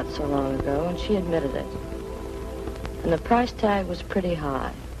saw her not so long ago, and she admitted it. And the price tag was pretty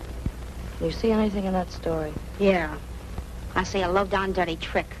high. Do you see anything in that story? Yeah. I see a low-down dirty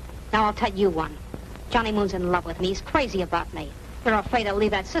trick. Now I'll tell you one. Johnny Moon's in love with me. He's crazy about me. You're afraid to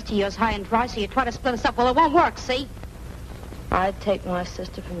leave that sister of yours high and dry, so you try to split us up. Well, it won't work, see? I'd take my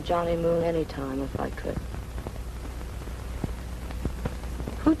sister from Johnny Moon any time if I could.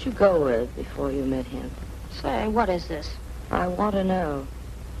 Who'd you go with before you met him? Say, what is this? I want to know.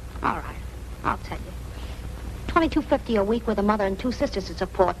 All right. I'll tell you. $22.50 a week with a mother and 2 sisters to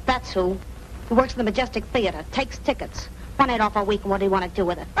support. That's who. He works in the Majestic Theater, takes tickets. 1 night off a week, and what do you want to do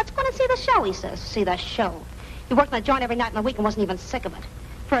with it? Let's go and see the show, he says. See the show. He worked in the joint every night in the week and wasn't even sick of it.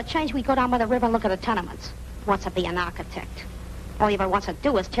 For a change, we go down by the river and look at the tenements. Wants to be an architect. All he ever wants to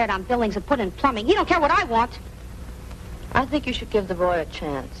do is tear down buildings and put in plumbing. He don't care what I want. I think you should give the boy a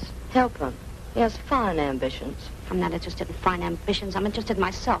chance. Help him. He has fine ambitions. I'm not interested in fine ambitions. I'm interested in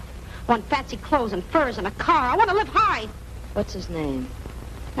myself. I want fancy clothes and furs and a car. I want to live high. What's his name?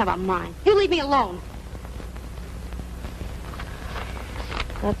 Never mind. You leave me alone.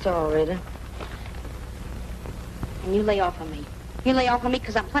 That's all, Rita. And you lay off of me. You lay off of me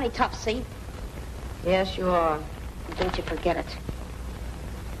because I'm plenty tough, see? Yes, you are. And don't you forget it.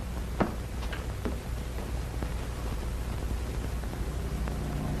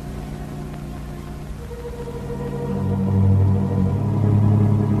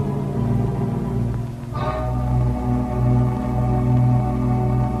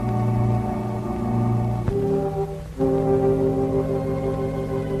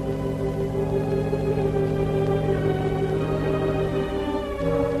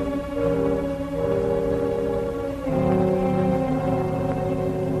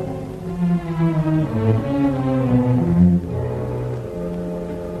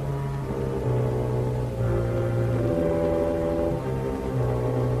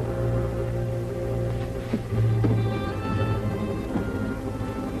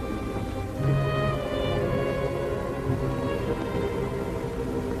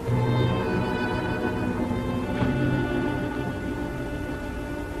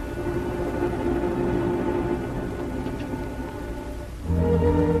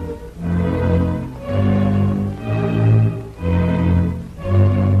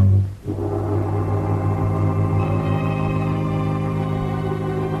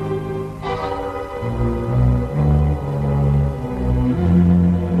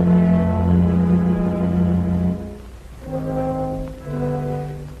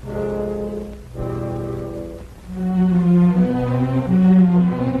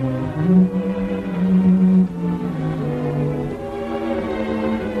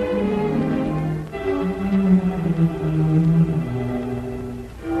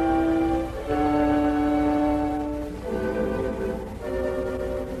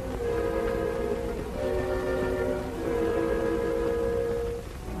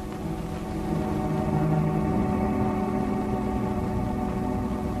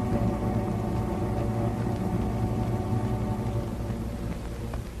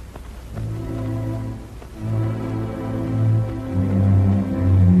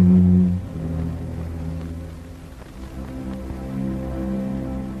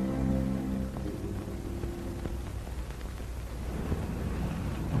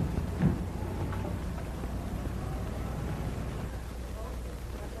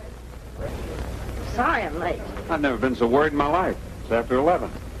 Sorry I'm late. I've never been so worried in my life. It's after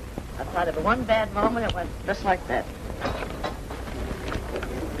 11. I thought of one bad moment, it went just like that.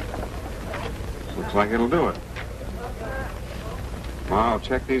 Looks like it'll do it. Well, I'll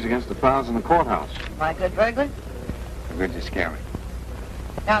check these against the files in the courthouse. My good burglar? How good you scare me.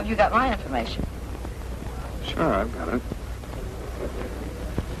 Now have you got my information? Sure, I've got it.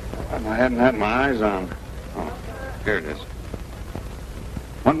 I hadn't had my eyes on. Oh, here it is.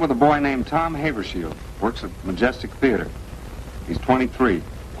 Went with a boy named Tom Habershield. Works at Majestic Theater. He's 23.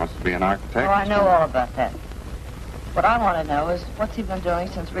 Wants to be an architect. Oh, I know all about that. What I want to know is what's he been doing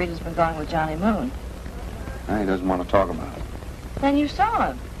since Rita's been going with Johnny Moon? He doesn't want to talk about it. Then you saw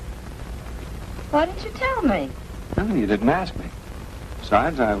him. Why didn't you tell me? No, you didn't ask me.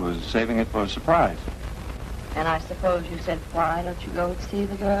 Besides, I was saving it for a surprise. And I suppose you said, why don't you go and see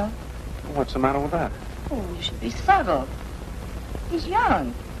the girl? What's the matter with that? Oh, you should be subtle. He's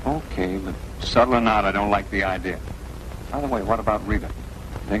young. Okay, but subtle or not, I don't like the idea. By the way, what about Rita?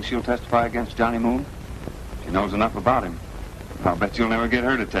 Think she'll testify against Johnny Moon? She knows enough about him. I'll bet you'll never get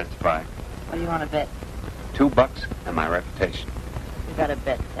her to testify. What do you want to bet? $2 and my reputation. You got a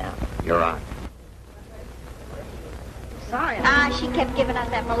bet down. You're on. Sorry. She kept giving us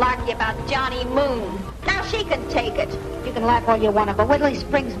that malarkey about Johnny Moon. Now she can take it. You can laugh all you want, but wait till he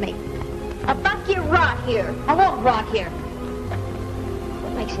springs me. Buck, you rot here. I won't rot here.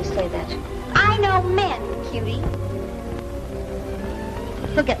 What makes you say that? I know men, cutie.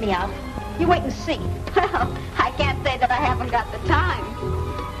 He'll get me out. You wait and see. Well, I can't say that I haven't got the time.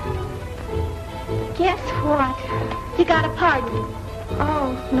 Guess what? You got a pardon.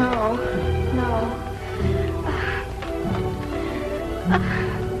 Oh, no. No.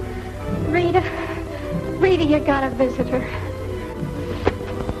 Rita, you got a visitor.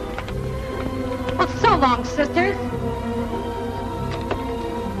 Well, so long, sisters.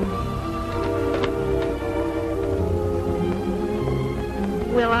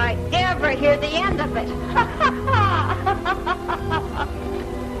 Will I ever hear the end of it?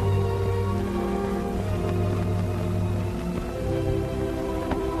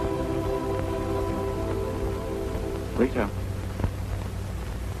 Rita.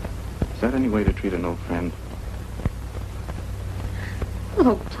 Is that any way to treat an old friend?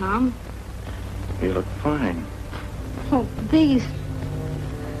 Look, Tom. You look fine. Oh, these.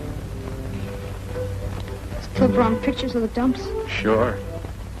 Still drawing pictures of the dumps? Sure.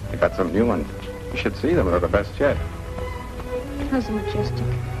 I got some new ones. You should see them. They're the best yet. How's the Majestic?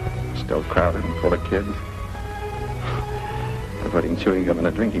 Still crowded and full of kids. They're putting chewing gum in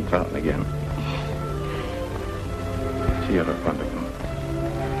a drinking fountain again. Gee, you're wonderful.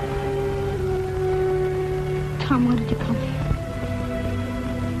 Tom, why did you come here?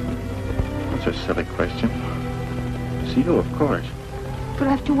 That's a silly question. To see you, of course. But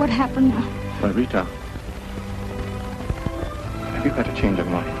after what happened... Why, Rita, have you got a change of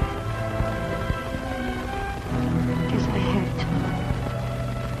mind? Guess I had to.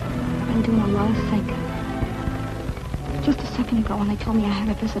 I've been doing a lot of thinking. Just a second ago when they told me I had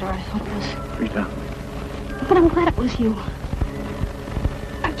a visitor, I thought it was... Rita. But I'm glad it was you.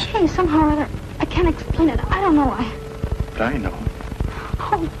 I've changed somehow or other. I can't explain it. I don't know why. But I know.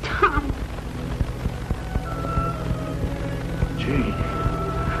 Oh, Tom. Gee.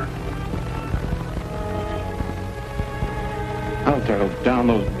 I'll tear down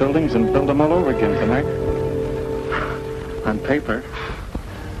those buildings and build them all over again tonight. On paper.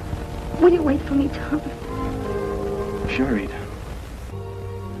 Will you wait for me, Tom? Sure, Rita.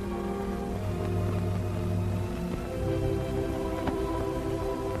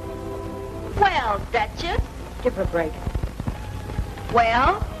 Well, Duchess. Give her a break.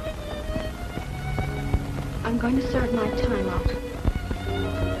 Well? I'm going to serve my time out.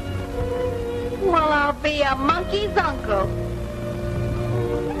 Well, I'll be a monkey's uncle.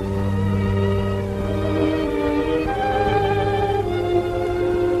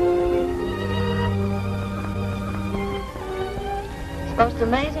 It's the most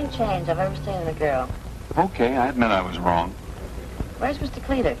amazing change I've ever seen in a girl. Okay, I admit I was wrong. Where's Mr.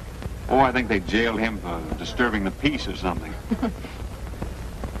 Cleater? Oh, I think they jailed him for disturbing the peace or something.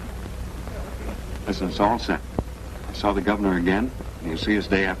 Listen, it's all set. I saw the governor again, and he'll see us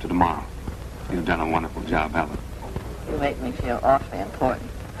day after tomorrow. You've done a wonderful job, Helen. You make me feel awfully important.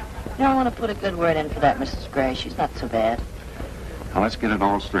 You know, I want to put a good word in for that Mrs. Gray. She's not so bad. Now, let's get it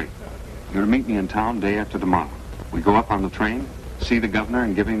all straight. You're to meet me in town day after tomorrow. We go up on the train, see the governor,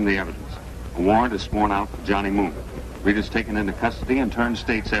 and give him the evidence. A warrant is sworn out for Johnny Moon. Rita's taken into custody and turned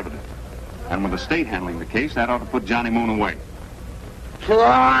state's evidence. And with the state handling the case, that ought to put Johnny Moon away.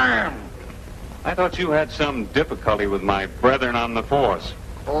 Swarm! I thought you had some difficulty with my brethren on the force.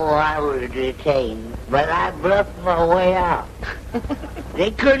 Oh, I was detained, but I bluffed my way out.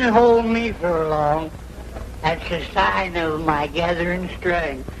 They couldn't hold me for long. That's a sign of my gathering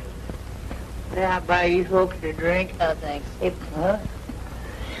strength. Now, buy you folks a drink? Oh, thanks.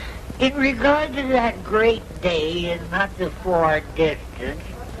 In regard to that great day and not the far distance,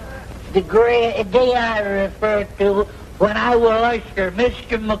 the great day I refer to when I will usher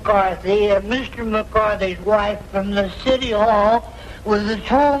Mr. McCarthy and Mr. McCarthy's wife from the city hall with the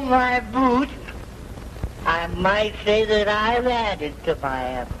toe of my boot, I might say that I've added to my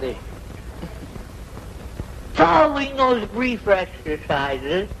ambition. Following those brief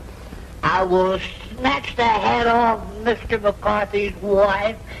exercises, I will snatch the head off Mr. McCarthy's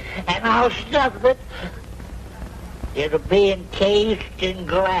wife, and I'll stuff it. It'll be encased in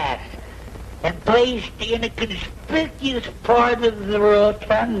glass and placed in a conspicuous part of the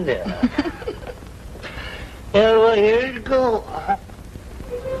rotunda. Well, here it goes.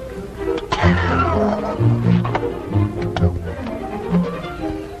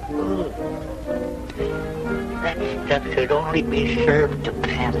 That stuff should only be served to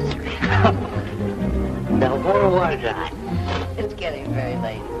panthers. Now, where was I? It's getting very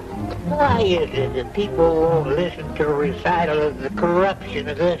late. Why is it that people won't listen to a recital of the corruption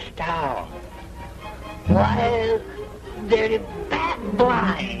of this town? Why, they're bat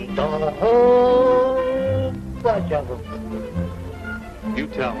blind on a whole bunch of them. You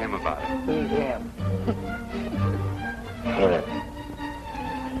tell him about it. Who's him?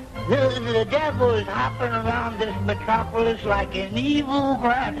 The devil is hopping around this metropolis like an evil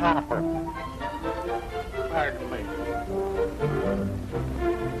grasshopper. Pardon me.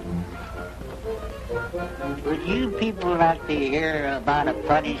 Would you people like to hear about a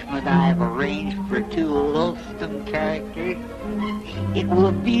punishment I've arranged for two loathsome characters? It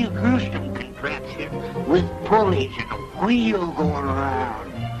will be a gruesome contraption with pulleys and a wheel going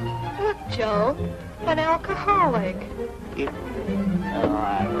around. Look, Joe, an alcoholic. Oh,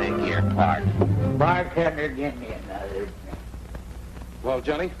 I beg your pardon. Bartender, give me another. Well,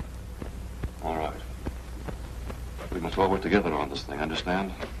 Johnny? All right. We must all work together on this thing,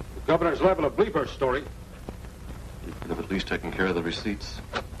 understand? The governor's liable to believe her story. You could have at least taken care of the receipts.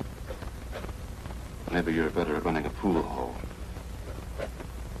 Maybe you're better at running a pool hall.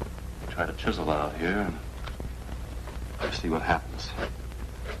 Try to chisel out here and see what happens.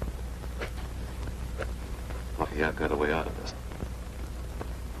 Lucky I've got a way out of this.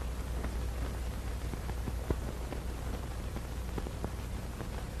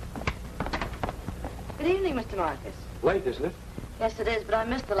 Good evening, Mr. Marcus. Late, isn't it? Yes, it is, but I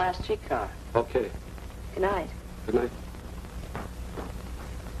missed the last streetcar. Okay. Good night. Good night.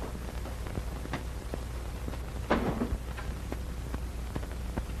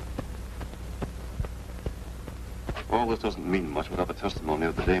 All this doesn't mean much without the testimony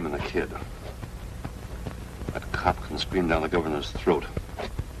of the dame and the kid. That cop can scream down the governor's throat.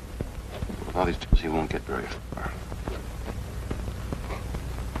 Without these tips, he won't get very far.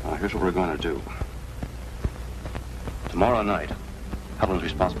 Now, here's what we're going to do. Tomorrow night, Helen's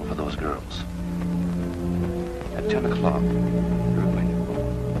responsible for those girls. At 10 o'clock, you're going to go.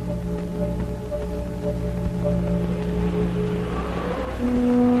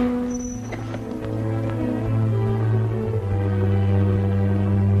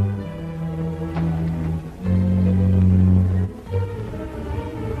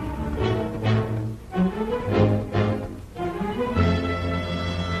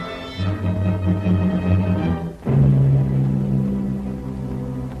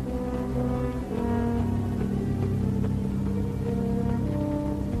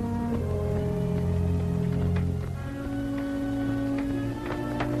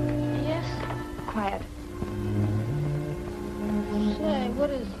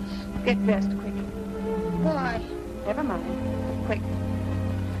 Get dressed quick. Why? Never mind. Quick.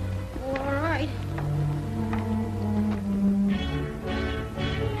 All right.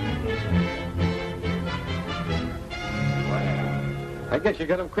 I guess you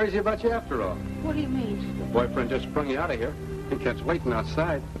got him crazy about you after all. What do you mean? Your boyfriend just sprung you out of here. He kept waiting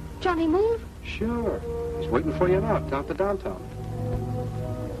outside. Johnny moved? Sure. He's waiting for you now, down to downtown.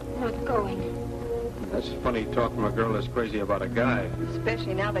 Not going. That's funny talk from a girl that's crazy about a guy.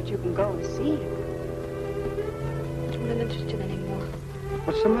 Especially now that you can go and see him. I'm not interested anymore.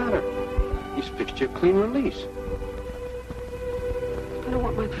 What's the matter? He's fixed you a clean release. I don't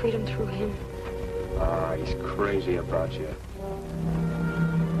want my freedom through him. Ah, he's crazy about you.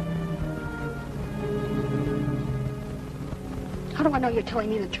 How do I know you're telling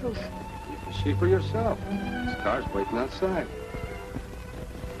me the truth? You can see for yourself. His car's waiting outside.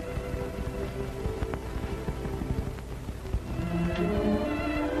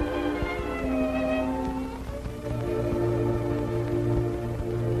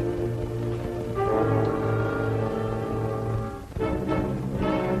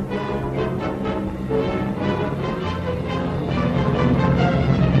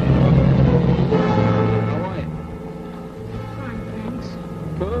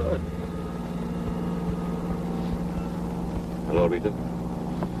 Hello, Rita.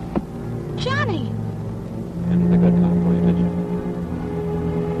 Johnny! Didn't think I'd come for you, did you?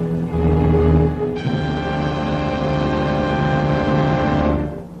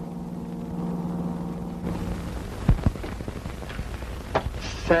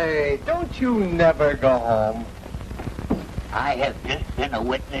 Say, don't you never go home? I have just been a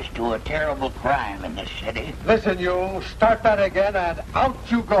witness to a terrible crime in this city. Listen, you start that again and out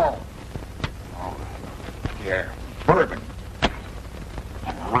you go. Oh, here, bourbon.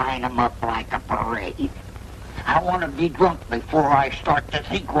 And line 'em up like a parade. I want to be drunk before I start to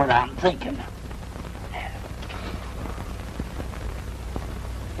think what I'm thinking.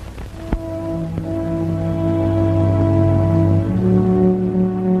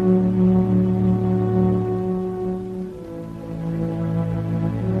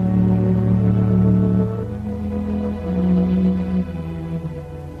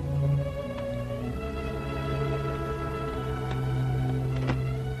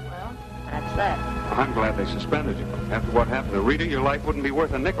 I'm glad they suspended you. After what happened to Rita, your life wouldn't be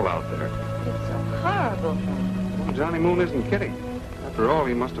worth a nickel out there. It's a horrible thing. Well, Johnny Moon isn't kidding. After all,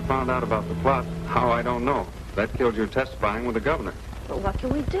 he must have found out about the plot. How, I don't know. That killed your testifying with the governor. But what can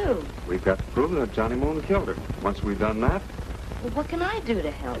we do? We've got to prove that Johnny Moon killed her. Once we've done that, Well, what can I do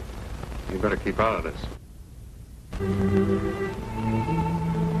to help? you better keep out of this.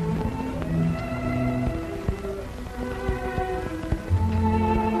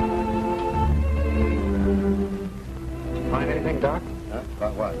 Find anything, Doc?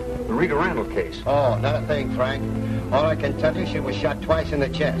 About what? The Rita Randall case. Oh, not a thing, Frank. All I can tell you, she was shot twice in the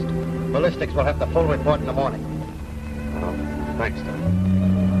chest. Ballistics will have the full report in the morning. Oh, thanks, Doc.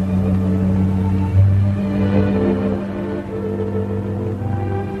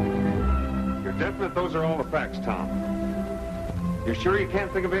 You're definite those are all the facts, Tom? You're sure you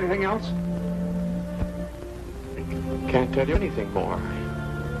can't think of anything else? can't tell you anything more.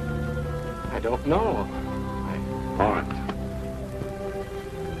 I don't know. All right.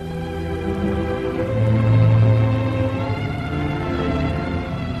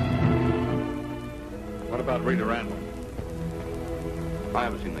 What about Rita Randall? I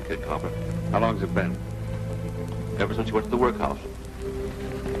haven't seen the kid, Copper. How long's it been? Ever since you went to the workhouse.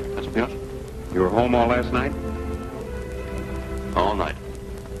 Anything else? You were home all last night? All night.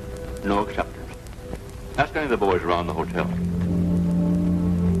 No exceptions. Ask any of the boys around the hotel.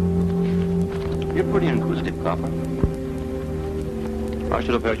 You're pretty inquisitive, Copper. I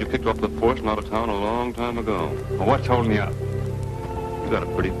should have had you kicked off the force and out of town a long time ago. Well, what's holding you up? You got a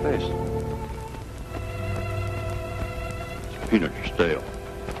pretty face. These peanuts are stale.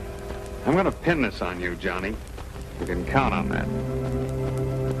 I'm going to pin this on you, Johnny. You can count on that.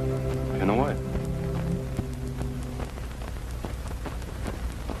 Pin away.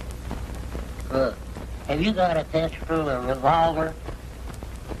 Have you got a pistol or revolver?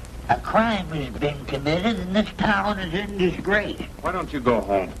 A crime has been committed and this town is in disgrace. Why don't you go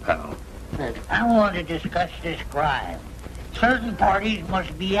home, pal? But I want to discuss this crime. Certain parties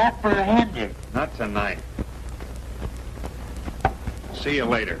must be apprehended. Not tonight. See you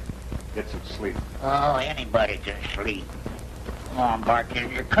later. Get some sleep. Oh, anybody can sleep. Come on,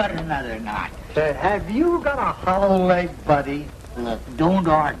 bartender, cut another knot. Have you got a hollow leg, buddy? Look, don't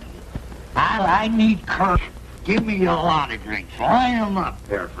argue. I need courage. Give me a lot of drinks. Line them up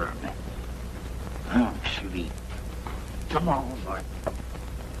there for a minute. Oh, sleep. Come on, Bart.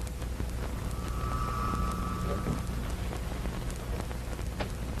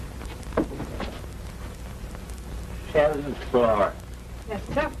 7th floor. Yes,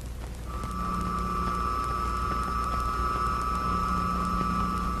 sir.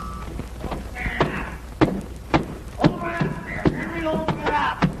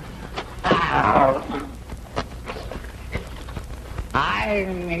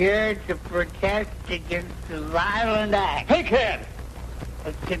 I'm here to protest against the violent act. Hey, kid!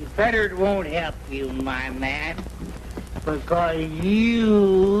 The Confederate won't help you, my man, because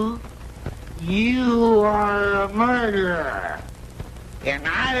you are a murderer. And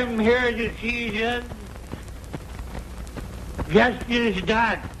I'm here to see justice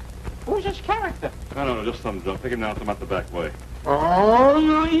done. Who's this character? I don't know, just some drunk. Take him down, some out the back way. Oh,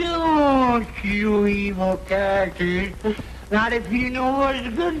 no, you won't, you evil characters. Not if you know what's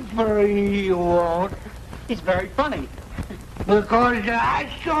good for you, you won't. He's very funny. Because I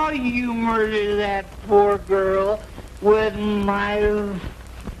saw you murder that poor girl with my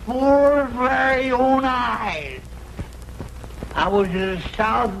 4 very own eyes. I was at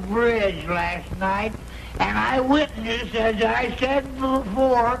South Bridge last night, and I witnessed, as I said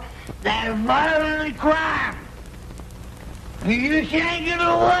before, that violent crime. You can't get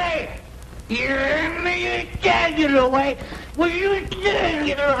away. You hear me? You can't get away. Well, you can't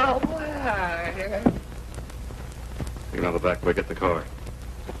get away. Take him down the back way, get the car.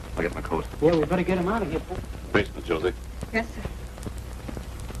 I'll get my coat. Yeah, we better get him out of here, Paul. Basement, Josie. Yes, sir.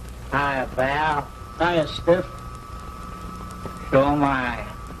 Hi, pal. Hiya, Stiff. So am I.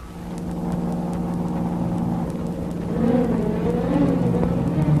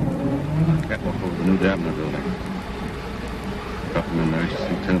 Catwalk over the New Avenue building. Drop him in there, he's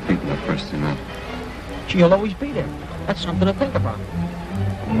 10 feet in that first thing out. Gee, you'll always be there. That's something to think about.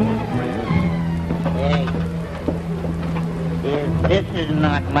 Hey, this is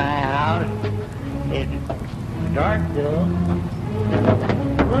not my house. It's dark, though.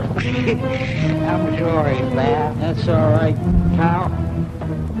 I'm sorry, pal. That's all right, pal.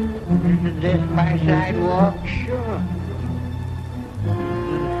 Is this my sidewalk? Sure.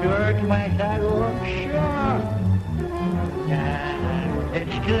 Sure it's my sidewalk? Sure.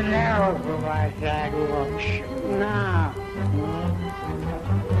 It's too narrow for my sidewalk. Sure. Nah.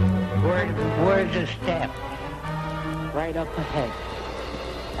 Where's the step? Right up ahead.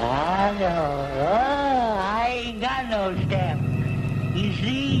 I know. Oh, I ain't got no step. You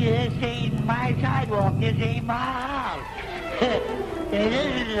see, this ain't my sidewalk. This ain't my house. This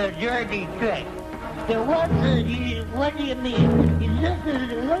is a dirty trick. So what do you mean? This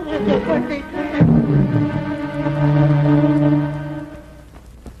is what they do.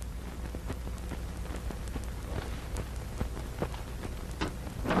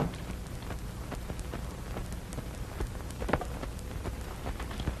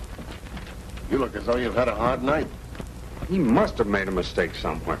 You look as though you've had a hard night. He must have made a mistake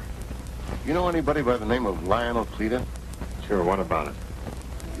somewhere. You know anybody by the name of Lionel Cleater? Sure, what about it?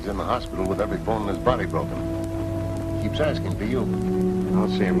 He's in the hospital with every bone in his body broken. Keeps asking for you. I'll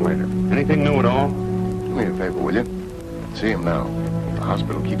see him later. Anything new at all? Do me a favor, will you? See him now. The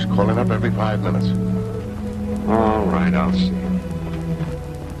hospital keeps calling up every 5 minutes. All right, I'll see.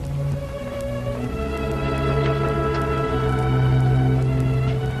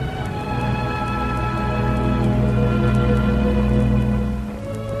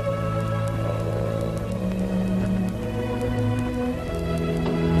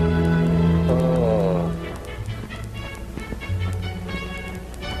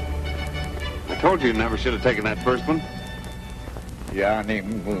 Told you never should have taken that first one. Johnny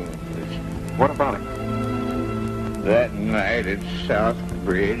Moon. What about him? That night at South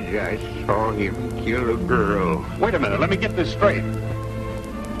Bridge, I saw him kill a girl. Wait a minute, let me get this straight.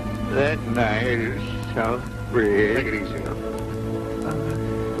 That night at South Bridge... Take it easy now. I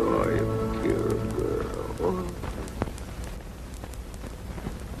saw him kill a girl.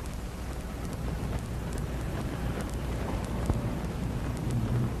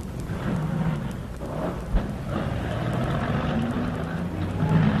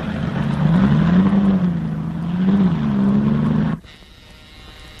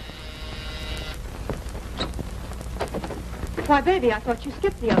 Why, baby, I thought you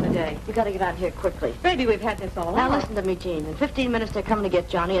skipped the other day. You gotta get out of here quickly. Baby, we've had this all Now along. listen to me, Jean. In 15 minutes they're coming to get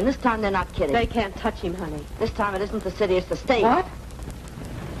Johnny, and this time they're not kidding. They can't touch him, honey. This time it isn't the city, it's the state. What?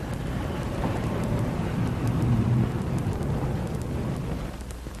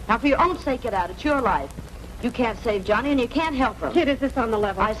 Now, for your own sake, get out. It's your life. You can't save Johnny, and you can't help him. Kid, is this on the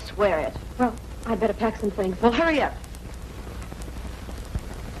level? I swear it. Well, I'd better pack some things. Well, hurry up.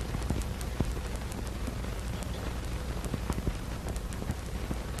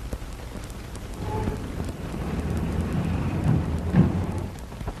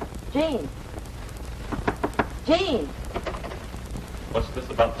 Jean. Jean. What's this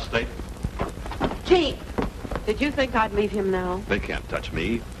about the state? Jean. Did you think I'd leave him now? They can't touch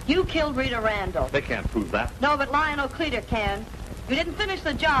me. You killed Rita Randall. They can't prove that. No, but Lionel Cleater can. You didn't finish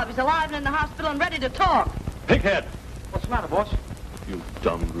the job. He's alive and in the hospital and ready to talk. Pighead! What's the matter, boss? You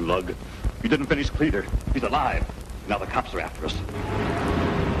dumb lug. You didn't finish Cleater. He's alive. Now the cops are after us.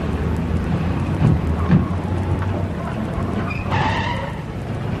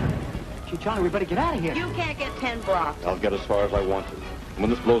 Gee, Johnny, we better get out of here. You can't get 10 blocks. I'll get as far as I want to. When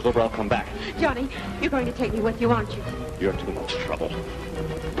this blows over, I'll come back. Johnny, you're going to take me with you, aren't you? You're too much trouble.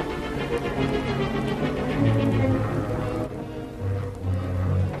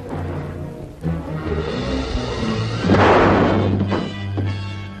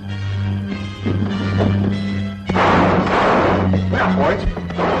 Now, boys.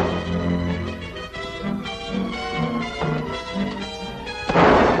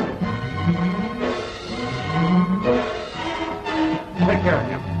 Take care of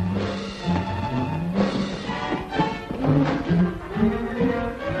him.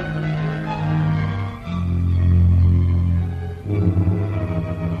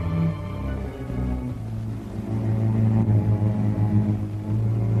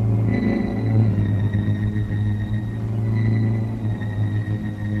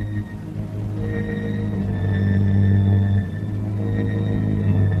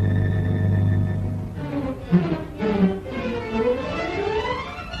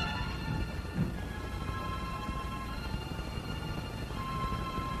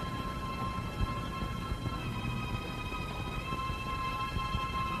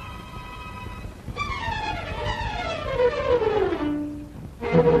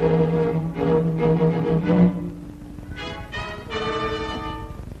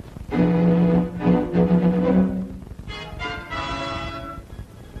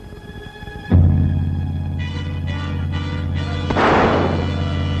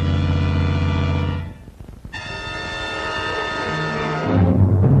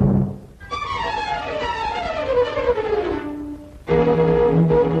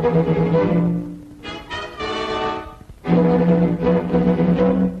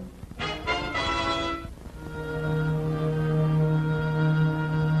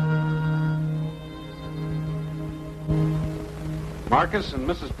 Marcus and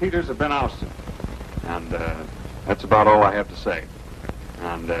Mrs. Peters have been ousted. And that's about all I have to say.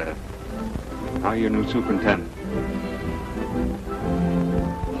 And how your new superintendent?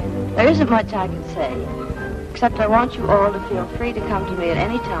 There isn't much I can say, except I want you all to feel free to come to me at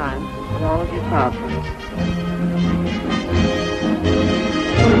any time with all of your problems.